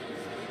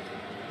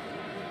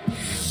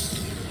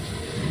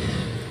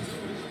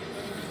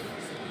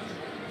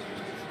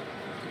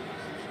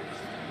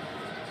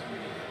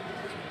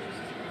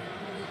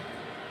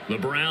 The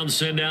Browns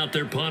send out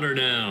their punter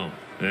now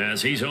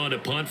as he's on to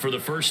punt for the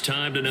first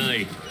time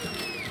tonight.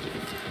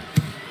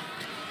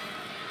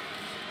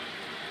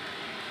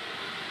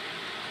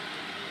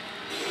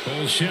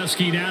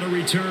 Olszewski now to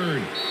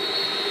return.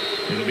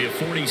 It'll be a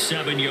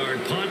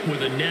 47-yard punt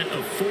with a net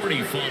of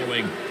 40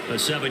 following a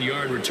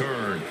 7-yard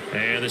return.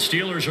 And the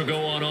Steelers will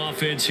go on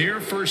offense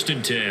here, 1st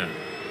and 10.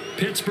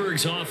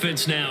 Pittsburgh's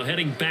offense now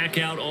heading back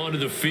out onto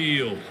the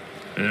field.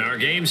 And our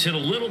game's hit a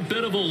little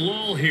bit of a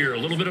lull here, a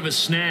little bit of a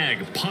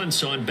snag.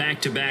 Punts on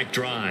back-to-back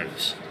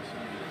drives.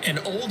 And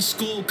old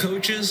school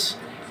coaches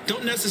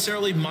don't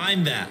necessarily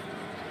mind that.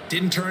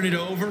 Didn't turn it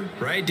over,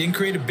 right? Didn't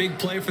create a big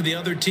play for the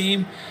other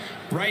team.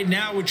 Right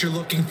now what you're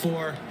looking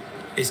for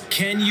is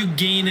can you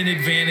gain an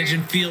advantage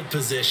in field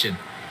position?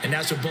 And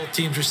that's what both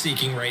teams are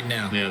seeking right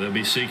now. Yeah, they'll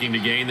be seeking to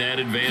gain that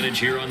advantage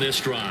here on this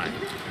drive.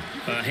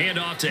 A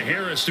handoff to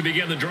Harris to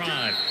begin the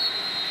drive.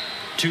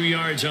 2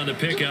 yards on the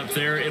pickup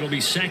there. It'll be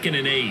 2nd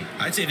and 8.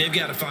 I'd say they've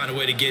got to find a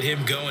way to get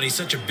him going. He's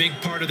such a big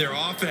part of their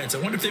offense. I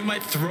wonder if they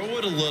might throw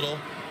it a little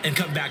and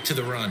come back to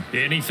the run.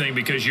 Anything,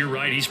 because you're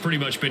right. He's pretty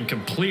much been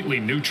completely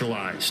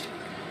neutralized.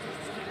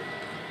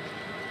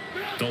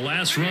 The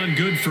last run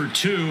good for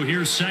 2.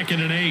 Here's 2nd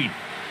and 8.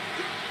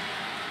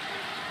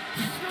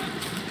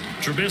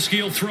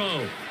 Trubisky will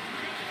throw.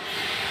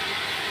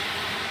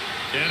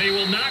 And he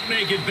will not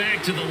make it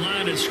back to the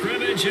line of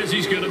scrimmage as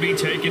he's going to be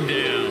taken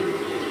down.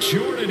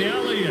 Jordan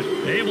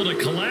Elliott able to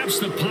collapse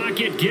the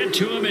pocket, get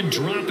to him, and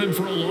drop him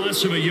for a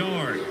loss of a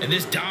yard. And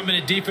this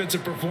dominant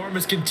defensive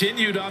performance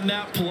continued on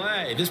that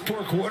play. This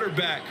poor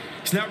quarterback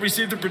has not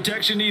received the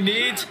protection he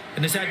needs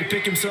and has had to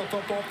pick himself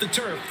up off the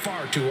turf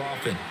far too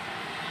often.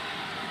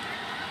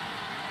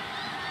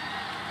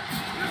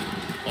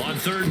 On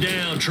 3rd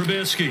down,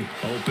 Trubisky.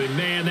 Open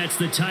man, that's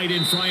the tight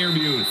end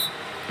Freiermuth.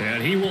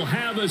 And he will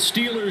have a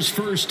Steelers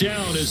first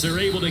down as they're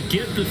able to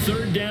get the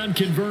 3rd down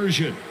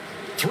conversion.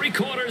 3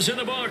 quarters in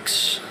the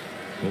books.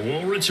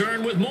 We'll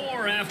return with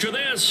more after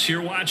this.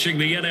 You're watching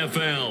the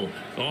NFL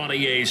on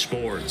EA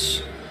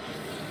Sports.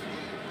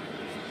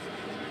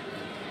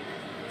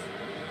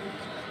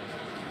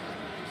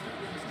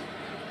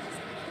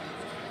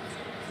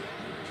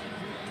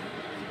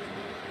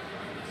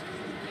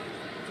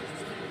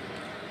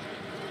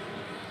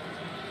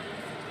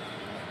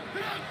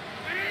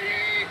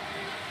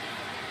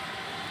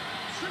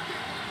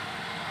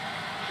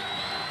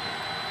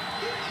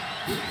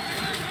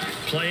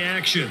 Play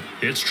action.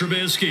 It's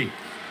Trubisky.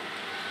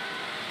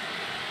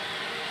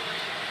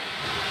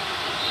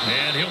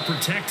 And he'll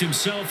protect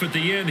himself at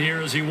the end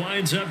here as he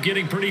winds up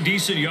getting pretty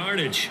decent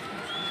yardage.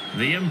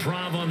 The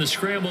improv on the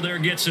scramble there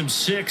gets him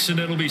 6, and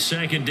it'll be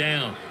 2nd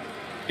down.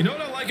 You know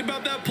what I like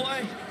about that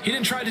play? He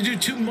didn't try to do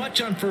too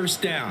much on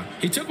 1st down.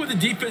 He took what the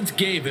defense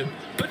gave him,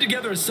 put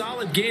together a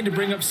solid gain to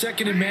bring up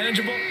 2nd and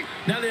manageable.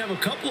 Now they have a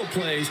couple of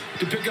plays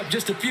to pick up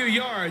just a few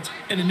yards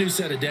and a new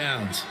set of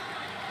downs.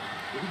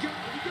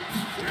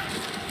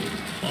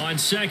 On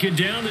 2nd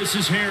down, this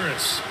is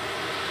Harris.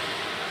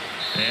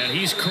 And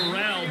he's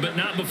corralled, but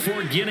not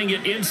before getting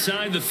it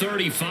inside the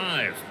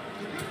 35.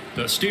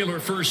 The Steeler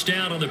 1st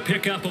down on the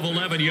pickup of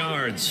 11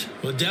 yards.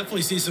 We'll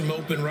definitely see some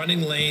open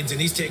running lanes,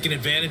 and he's taking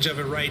advantage of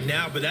it right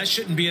now, but that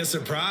shouldn't be a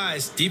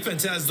surprise.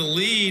 Defense has the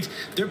lead.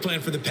 They're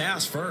playing for the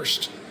pass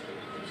first.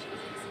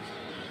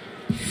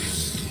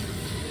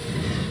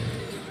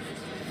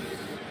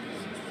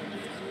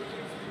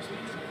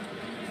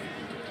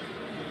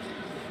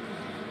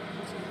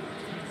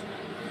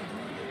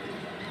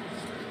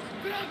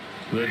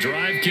 The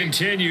drive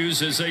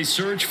continues as they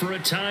search for a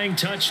tying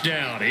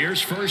touchdown.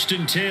 Here's 1st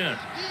and 10.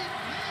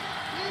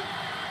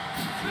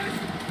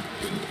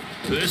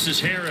 This is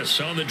Harris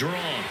on the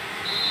draw.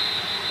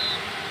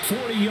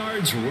 40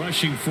 yards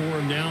rushing for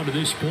him now to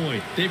this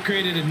point. They've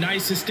created a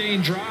nice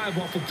sustained drive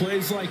off of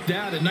plays like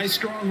that. A nice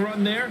strong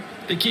run there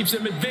that keeps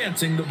them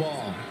advancing the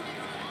ball.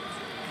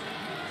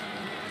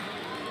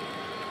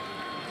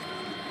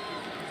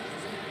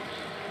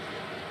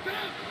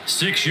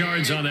 Six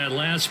yards on that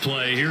last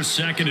play. Here's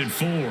 2nd and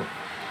 4.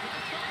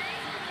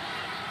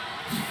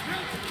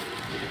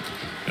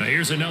 Now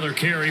here's another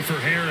carry for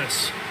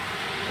Harris.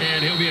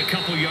 And he'll be a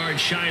couple yards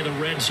shy of the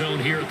red zone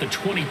here at the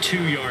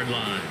 22-yard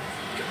line.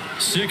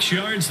 6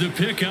 yards the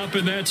pickup,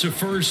 and that's a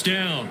 1st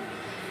down.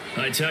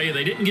 I tell you,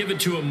 they didn't give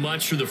it to him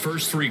much through the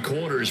first 3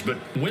 quarters, but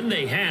when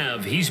they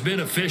have, he's been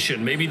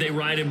efficient. Maybe they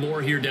ride him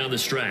more here down the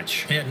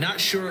stretch. Yeah, not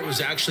sure it was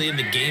actually in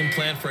the game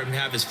plan for him to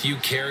have as few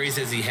carries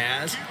as he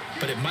has,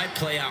 but it might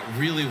play out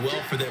really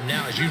well for them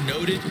now. As you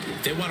noted,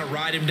 if they want to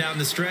ride him down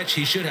the stretch,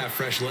 he should have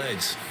fresh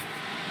legs.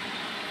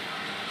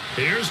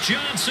 Here's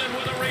Johnson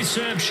with a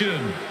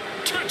reception.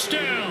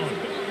 Touchdown!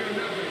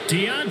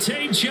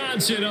 Deontay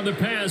Johnson on the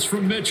pass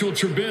from Mitchell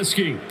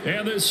Trubisky.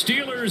 And the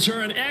Steelers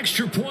are an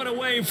extra point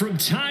away from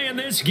tying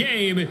this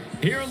game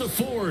here in the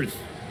 4th.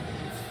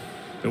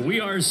 We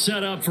are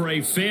set up for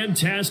a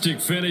fantastic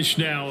finish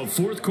now. A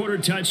 4th quarter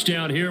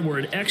touchdown here. We're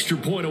an extra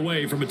point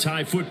away from a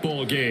tie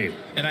football game.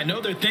 And I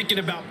know they're thinking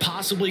about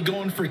possibly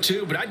going for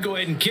 2, but I'd go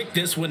ahead and kick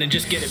this one and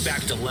just get it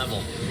back to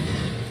level.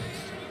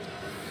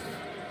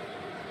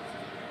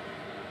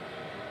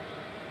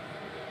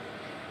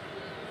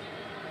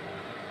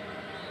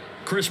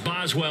 Chris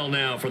Boswell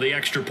now for the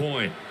extra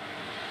point.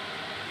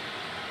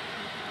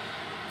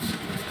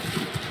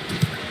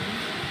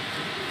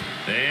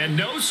 And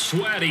no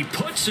sweat. He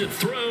puts it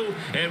through,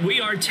 and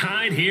we are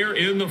tied here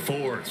in the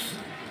 4th.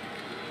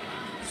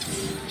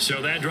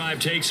 So that drive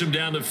takes him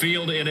down the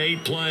field in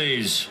 8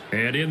 plays.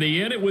 And in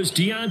the end, it was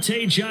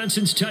Deontay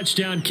Johnson's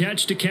touchdown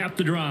catch to cap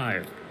the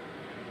drive.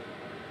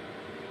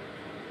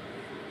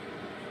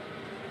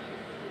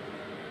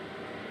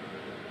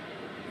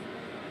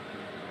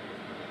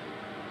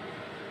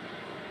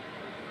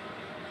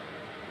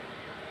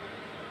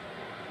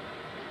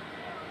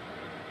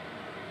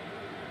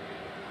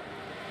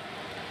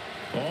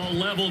 All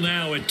level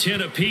now at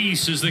 10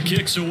 apiece as the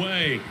kick's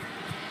away.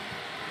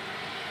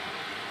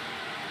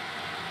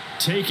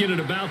 Taking it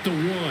about the 1.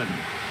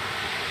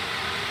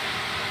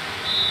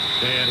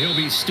 And he'll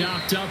be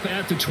stopped up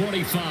at the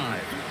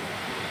 25.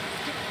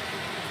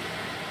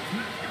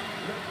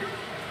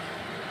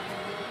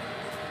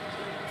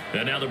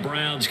 And now the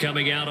Browns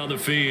coming out on the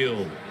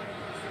field.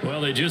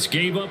 Well, they just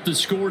gave up the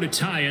score to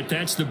tie it.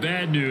 That's the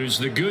bad news.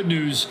 The good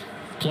news,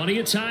 plenty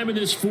of time in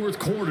this 4th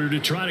quarter to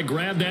try to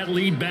grab that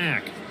lead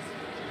back.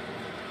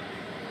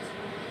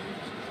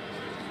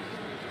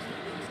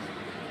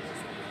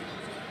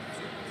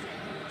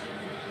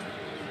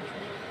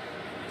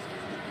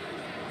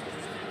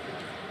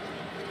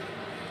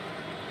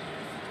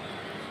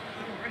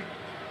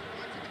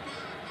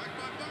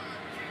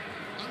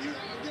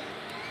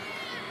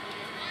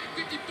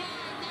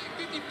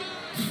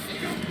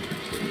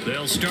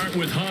 They'll start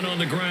with Hunt on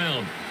the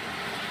ground.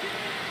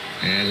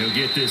 And he'll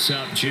get this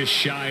up just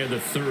shy of the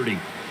 30.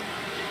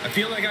 I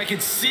feel like I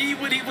could see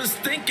what he was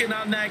thinking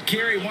on that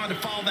carry. Wanted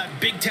to follow that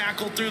big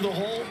tackle through the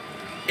hole.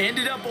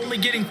 Ended up only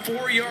getting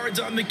 4 yards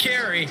on the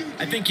carry.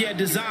 I think he had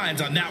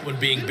designs on that one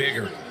being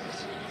bigger.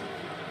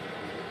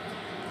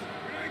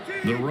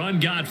 The run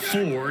got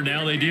 4.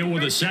 Now they deal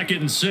with a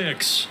 2nd and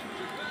 6.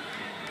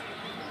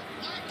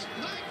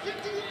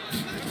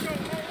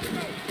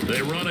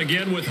 They run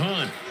again with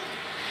Hunt.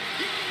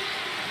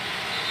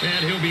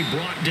 And he'll be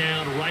brought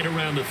down right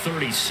around the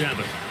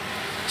 37.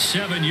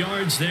 7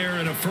 yards there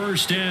and a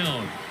 1st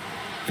down.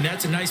 And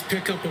that's a nice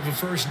pickup of a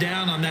 1st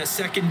down on that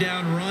 2nd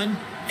down run.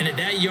 And at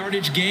that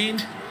yardage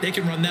gained, they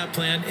can run that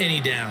play on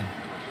any down.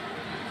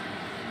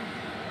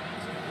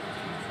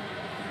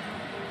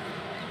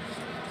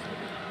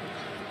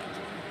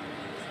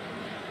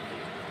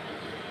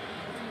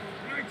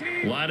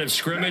 Line of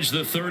scrimmage,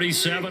 the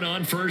 37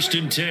 on 1st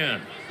and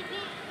 10.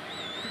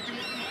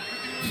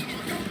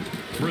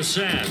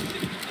 Brissett.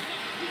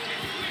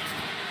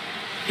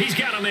 He's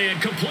got a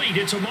man complete.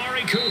 It's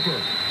Amari Cooper.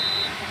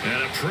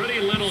 And a pretty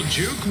little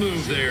juke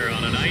move there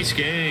on a nice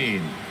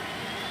gain.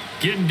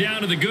 Getting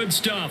down to the good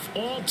stuff.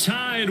 All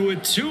tied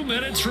with 2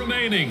 minutes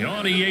remaining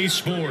on EA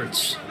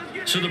Sports.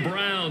 So the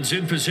Browns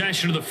in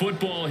possession of the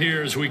football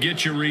here as we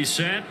get you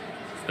reset.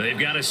 They've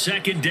got a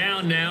second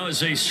down now as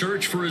they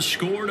search for a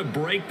score to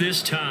break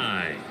this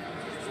tie.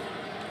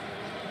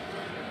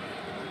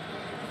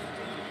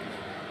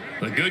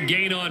 A good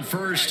gain on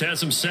first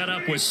has them set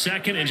up with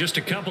second and just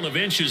a couple of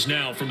inches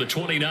now from the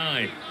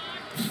 29.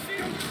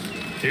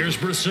 Here's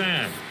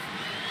Brissett.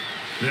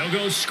 They'll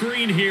go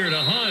screen here to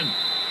Hunt.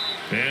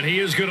 And he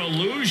is going to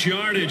lose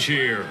yardage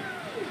here.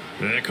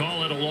 They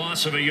call it a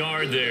loss of a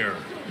yard there.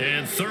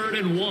 And 3rd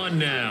and 1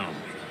 now.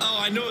 Oh,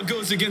 I know it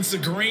goes against the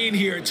grain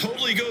here. It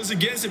totally goes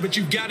against it, but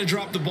you've got to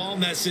drop the ball in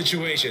that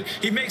situation.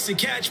 He makes the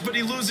catch, but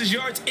he loses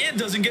yards and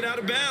doesn't get out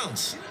of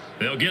bounds.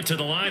 They'll get to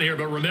the line here,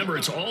 but remember,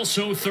 it's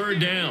also 3rd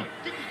down.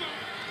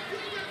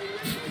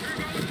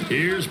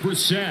 Here's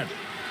Brissett.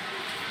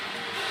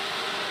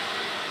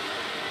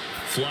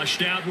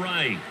 Flushed out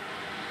right.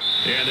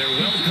 And they're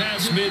well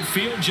past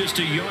midfield, just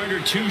a yard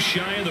or two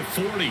shy of the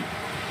 40.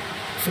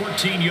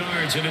 14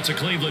 yards, and it's a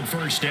Cleveland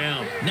first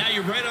down. Now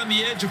you're right on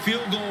the edge of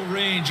field goal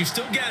range. You've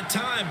still got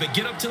time, but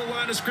get up to the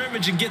line of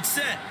scrimmage and get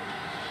set.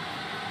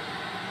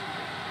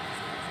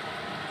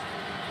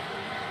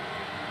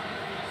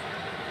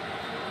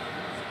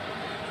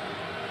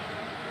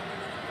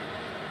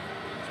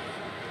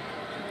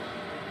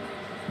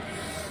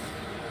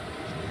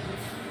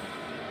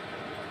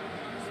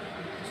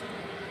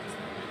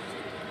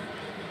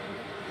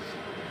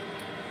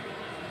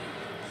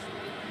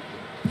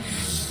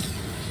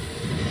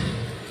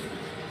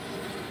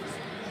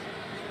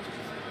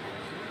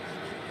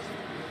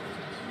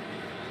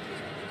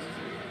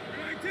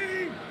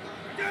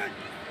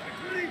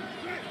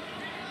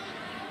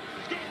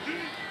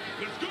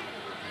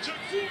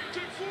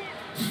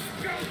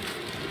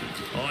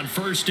 On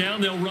first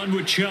down, they'll run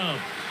with Chubb.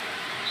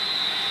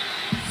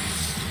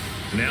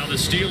 Now the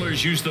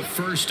Steelers use the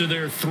first of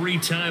their 3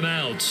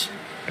 timeouts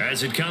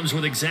as it comes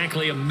with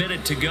exactly a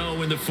minute to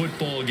go in the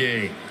football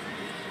game.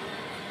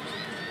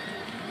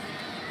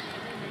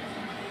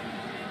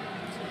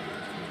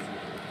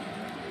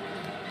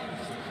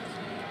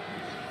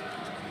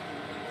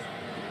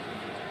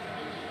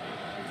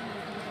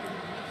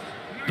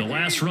 The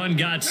last run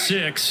got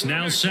 6,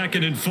 now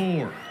 2nd and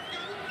 4.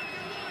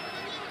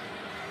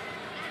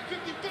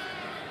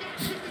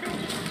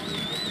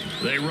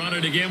 They run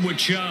it again with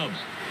Chubb.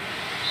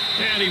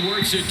 And he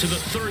works it to the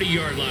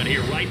 30-yard line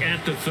here, right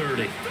at the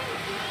 30.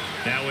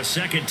 Now a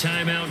second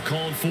timeout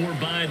called for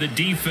by the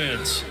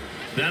defense.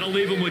 That'll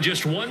leave him with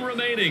just 1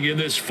 remaining in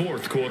this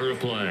 4th quarter of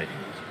play.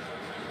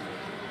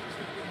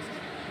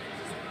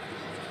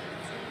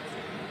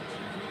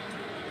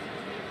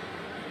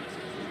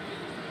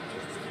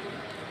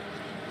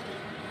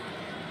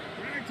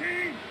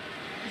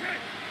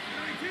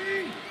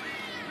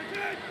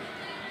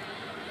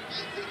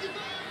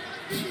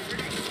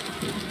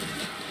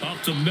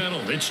 Up the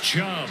middle, it's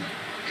Chubb.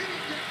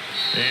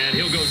 And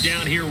he'll go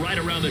down here right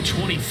around the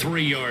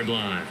 23-yard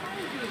line.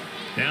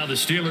 Now the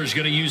Steelers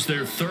going to use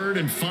their 3rd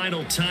and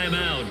final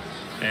timeout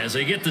as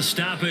they get the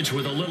stoppage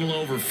with a little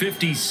over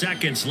 50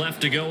 seconds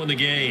left to go in the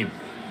game.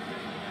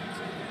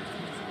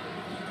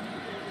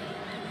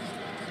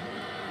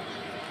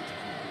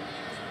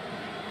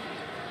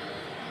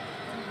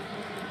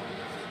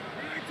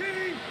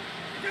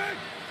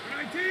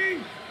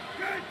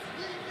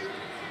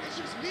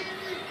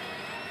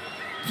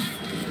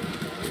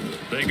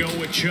 They go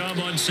with Chubb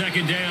on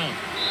second down.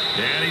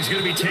 And he's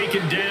going to be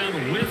taken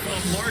down with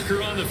a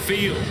marker on the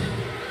field.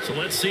 So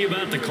let's see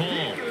about the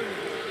call.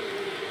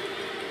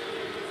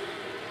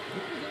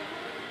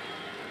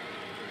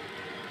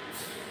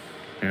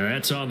 And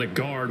that's on the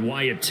guard,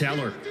 Wyatt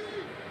Teller.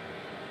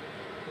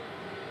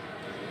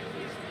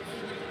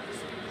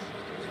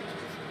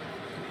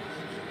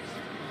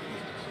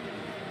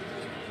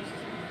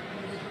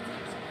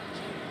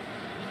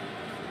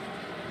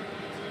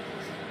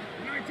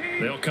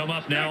 They'll come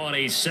up now on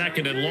a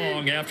 2nd and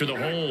long after the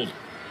hold.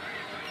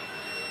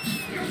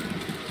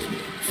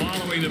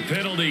 Following the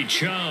penalty,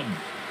 Chubb.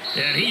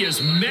 And he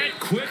is met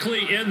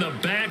quickly in the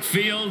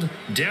backfield.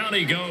 Down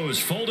he goes,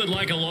 folded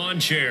like a lawn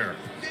chair.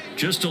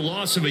 Just a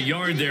loss of a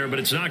yard there, but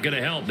it's not going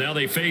to help. Now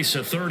they face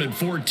a 3rd and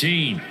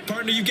 14.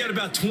 Partner, you've got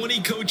about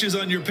 20 coaches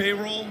on your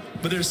payroll,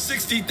 but there's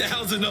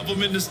 60,000 of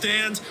them in the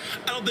stands.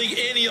 I don't think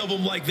any of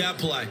them like that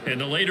play.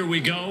 And the later we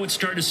go, it's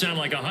starting to sound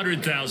like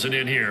 100,000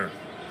 in here.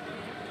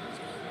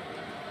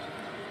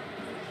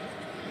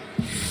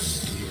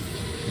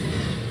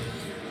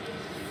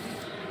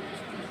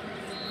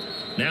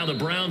 Now the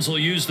Browns will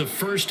use the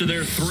first of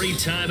their 3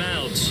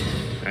 timeouts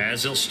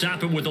as they'll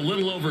stop him with a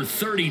little over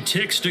 30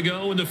 ticks to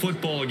go in the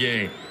football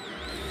game.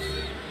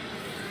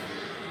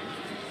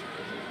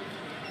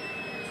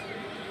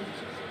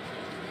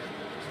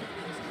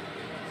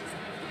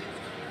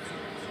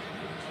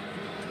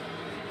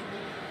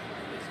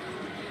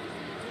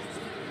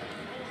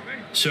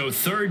 So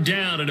 3rd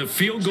down, and a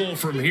field goal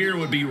from here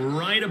would be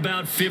right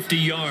about 50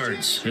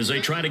 yards as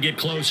they try to get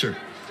closer.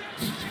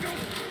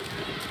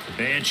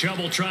 And Chubb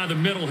will try the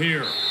middle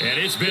here. And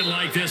it's been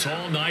like this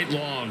all night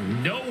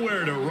long.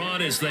 Nowhere to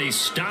run as they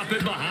stop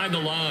it behind the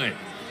line.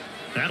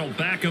 That'll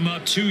back them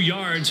up 2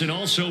 yards and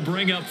also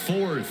bring up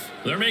 4th.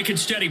 They're making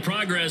steady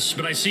progress,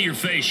 but I see your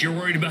face. You're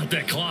worried about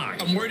that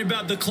clock. I'm worried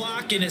about the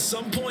clock, and at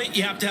some point,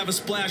 you have to have a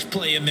splash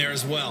play in there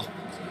as well.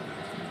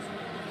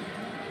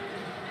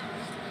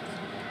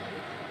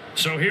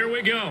 So here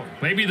we go.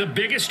 Maybe the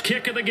biggest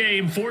kick of the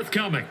game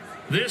forthcoming.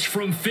 This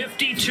from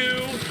 52,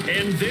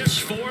 and this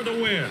for the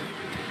win.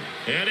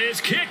 And his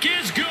kick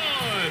is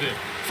good.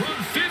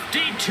 From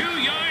 52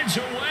 yards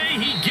away,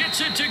 he gets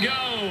it to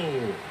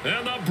go.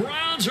 And the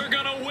Browns are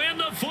going to win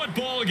the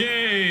football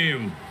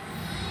game.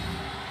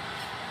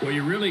 Well,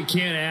 you really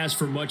can't ask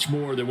for much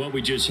more than what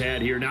we just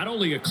had here. Not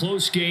only a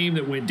close game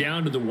that went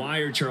down to the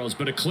wire, Charles,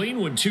 but a clean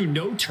one, too.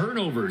 No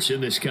turnovers in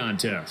this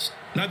contest.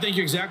 And I think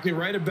you're exactly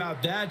right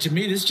about that. To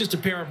me, this is just a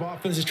pair of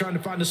offenses trying to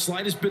find the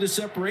slightest bit of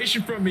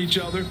separation from each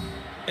other.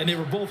 And they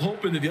were both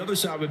hoping that the other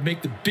side would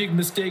make the big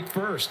mistake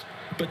first.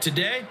 But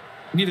today,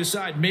 neither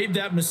side made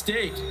that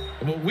mistake.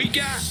 And what we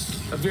got,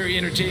 a very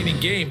entertaining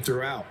game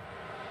throughout.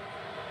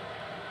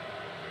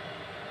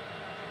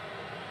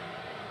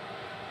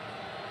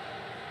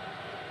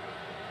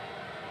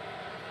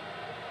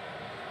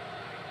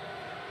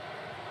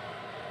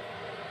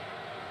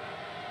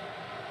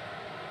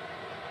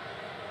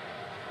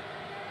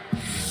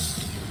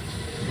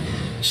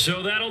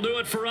 So that'll do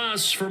it for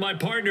us. For my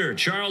partner,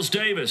 Charles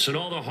Davis, and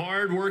all the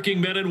hard-working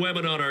men and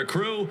women on our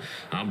crew,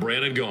 I'm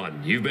Brandon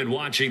Gaudin. You've been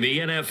watching the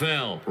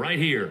NFL right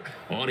here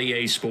on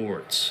EA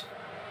Sports.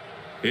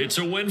 It's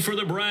a win for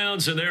the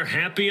Browns, and they're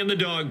happy in the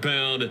dog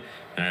pound,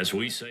 as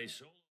we say so.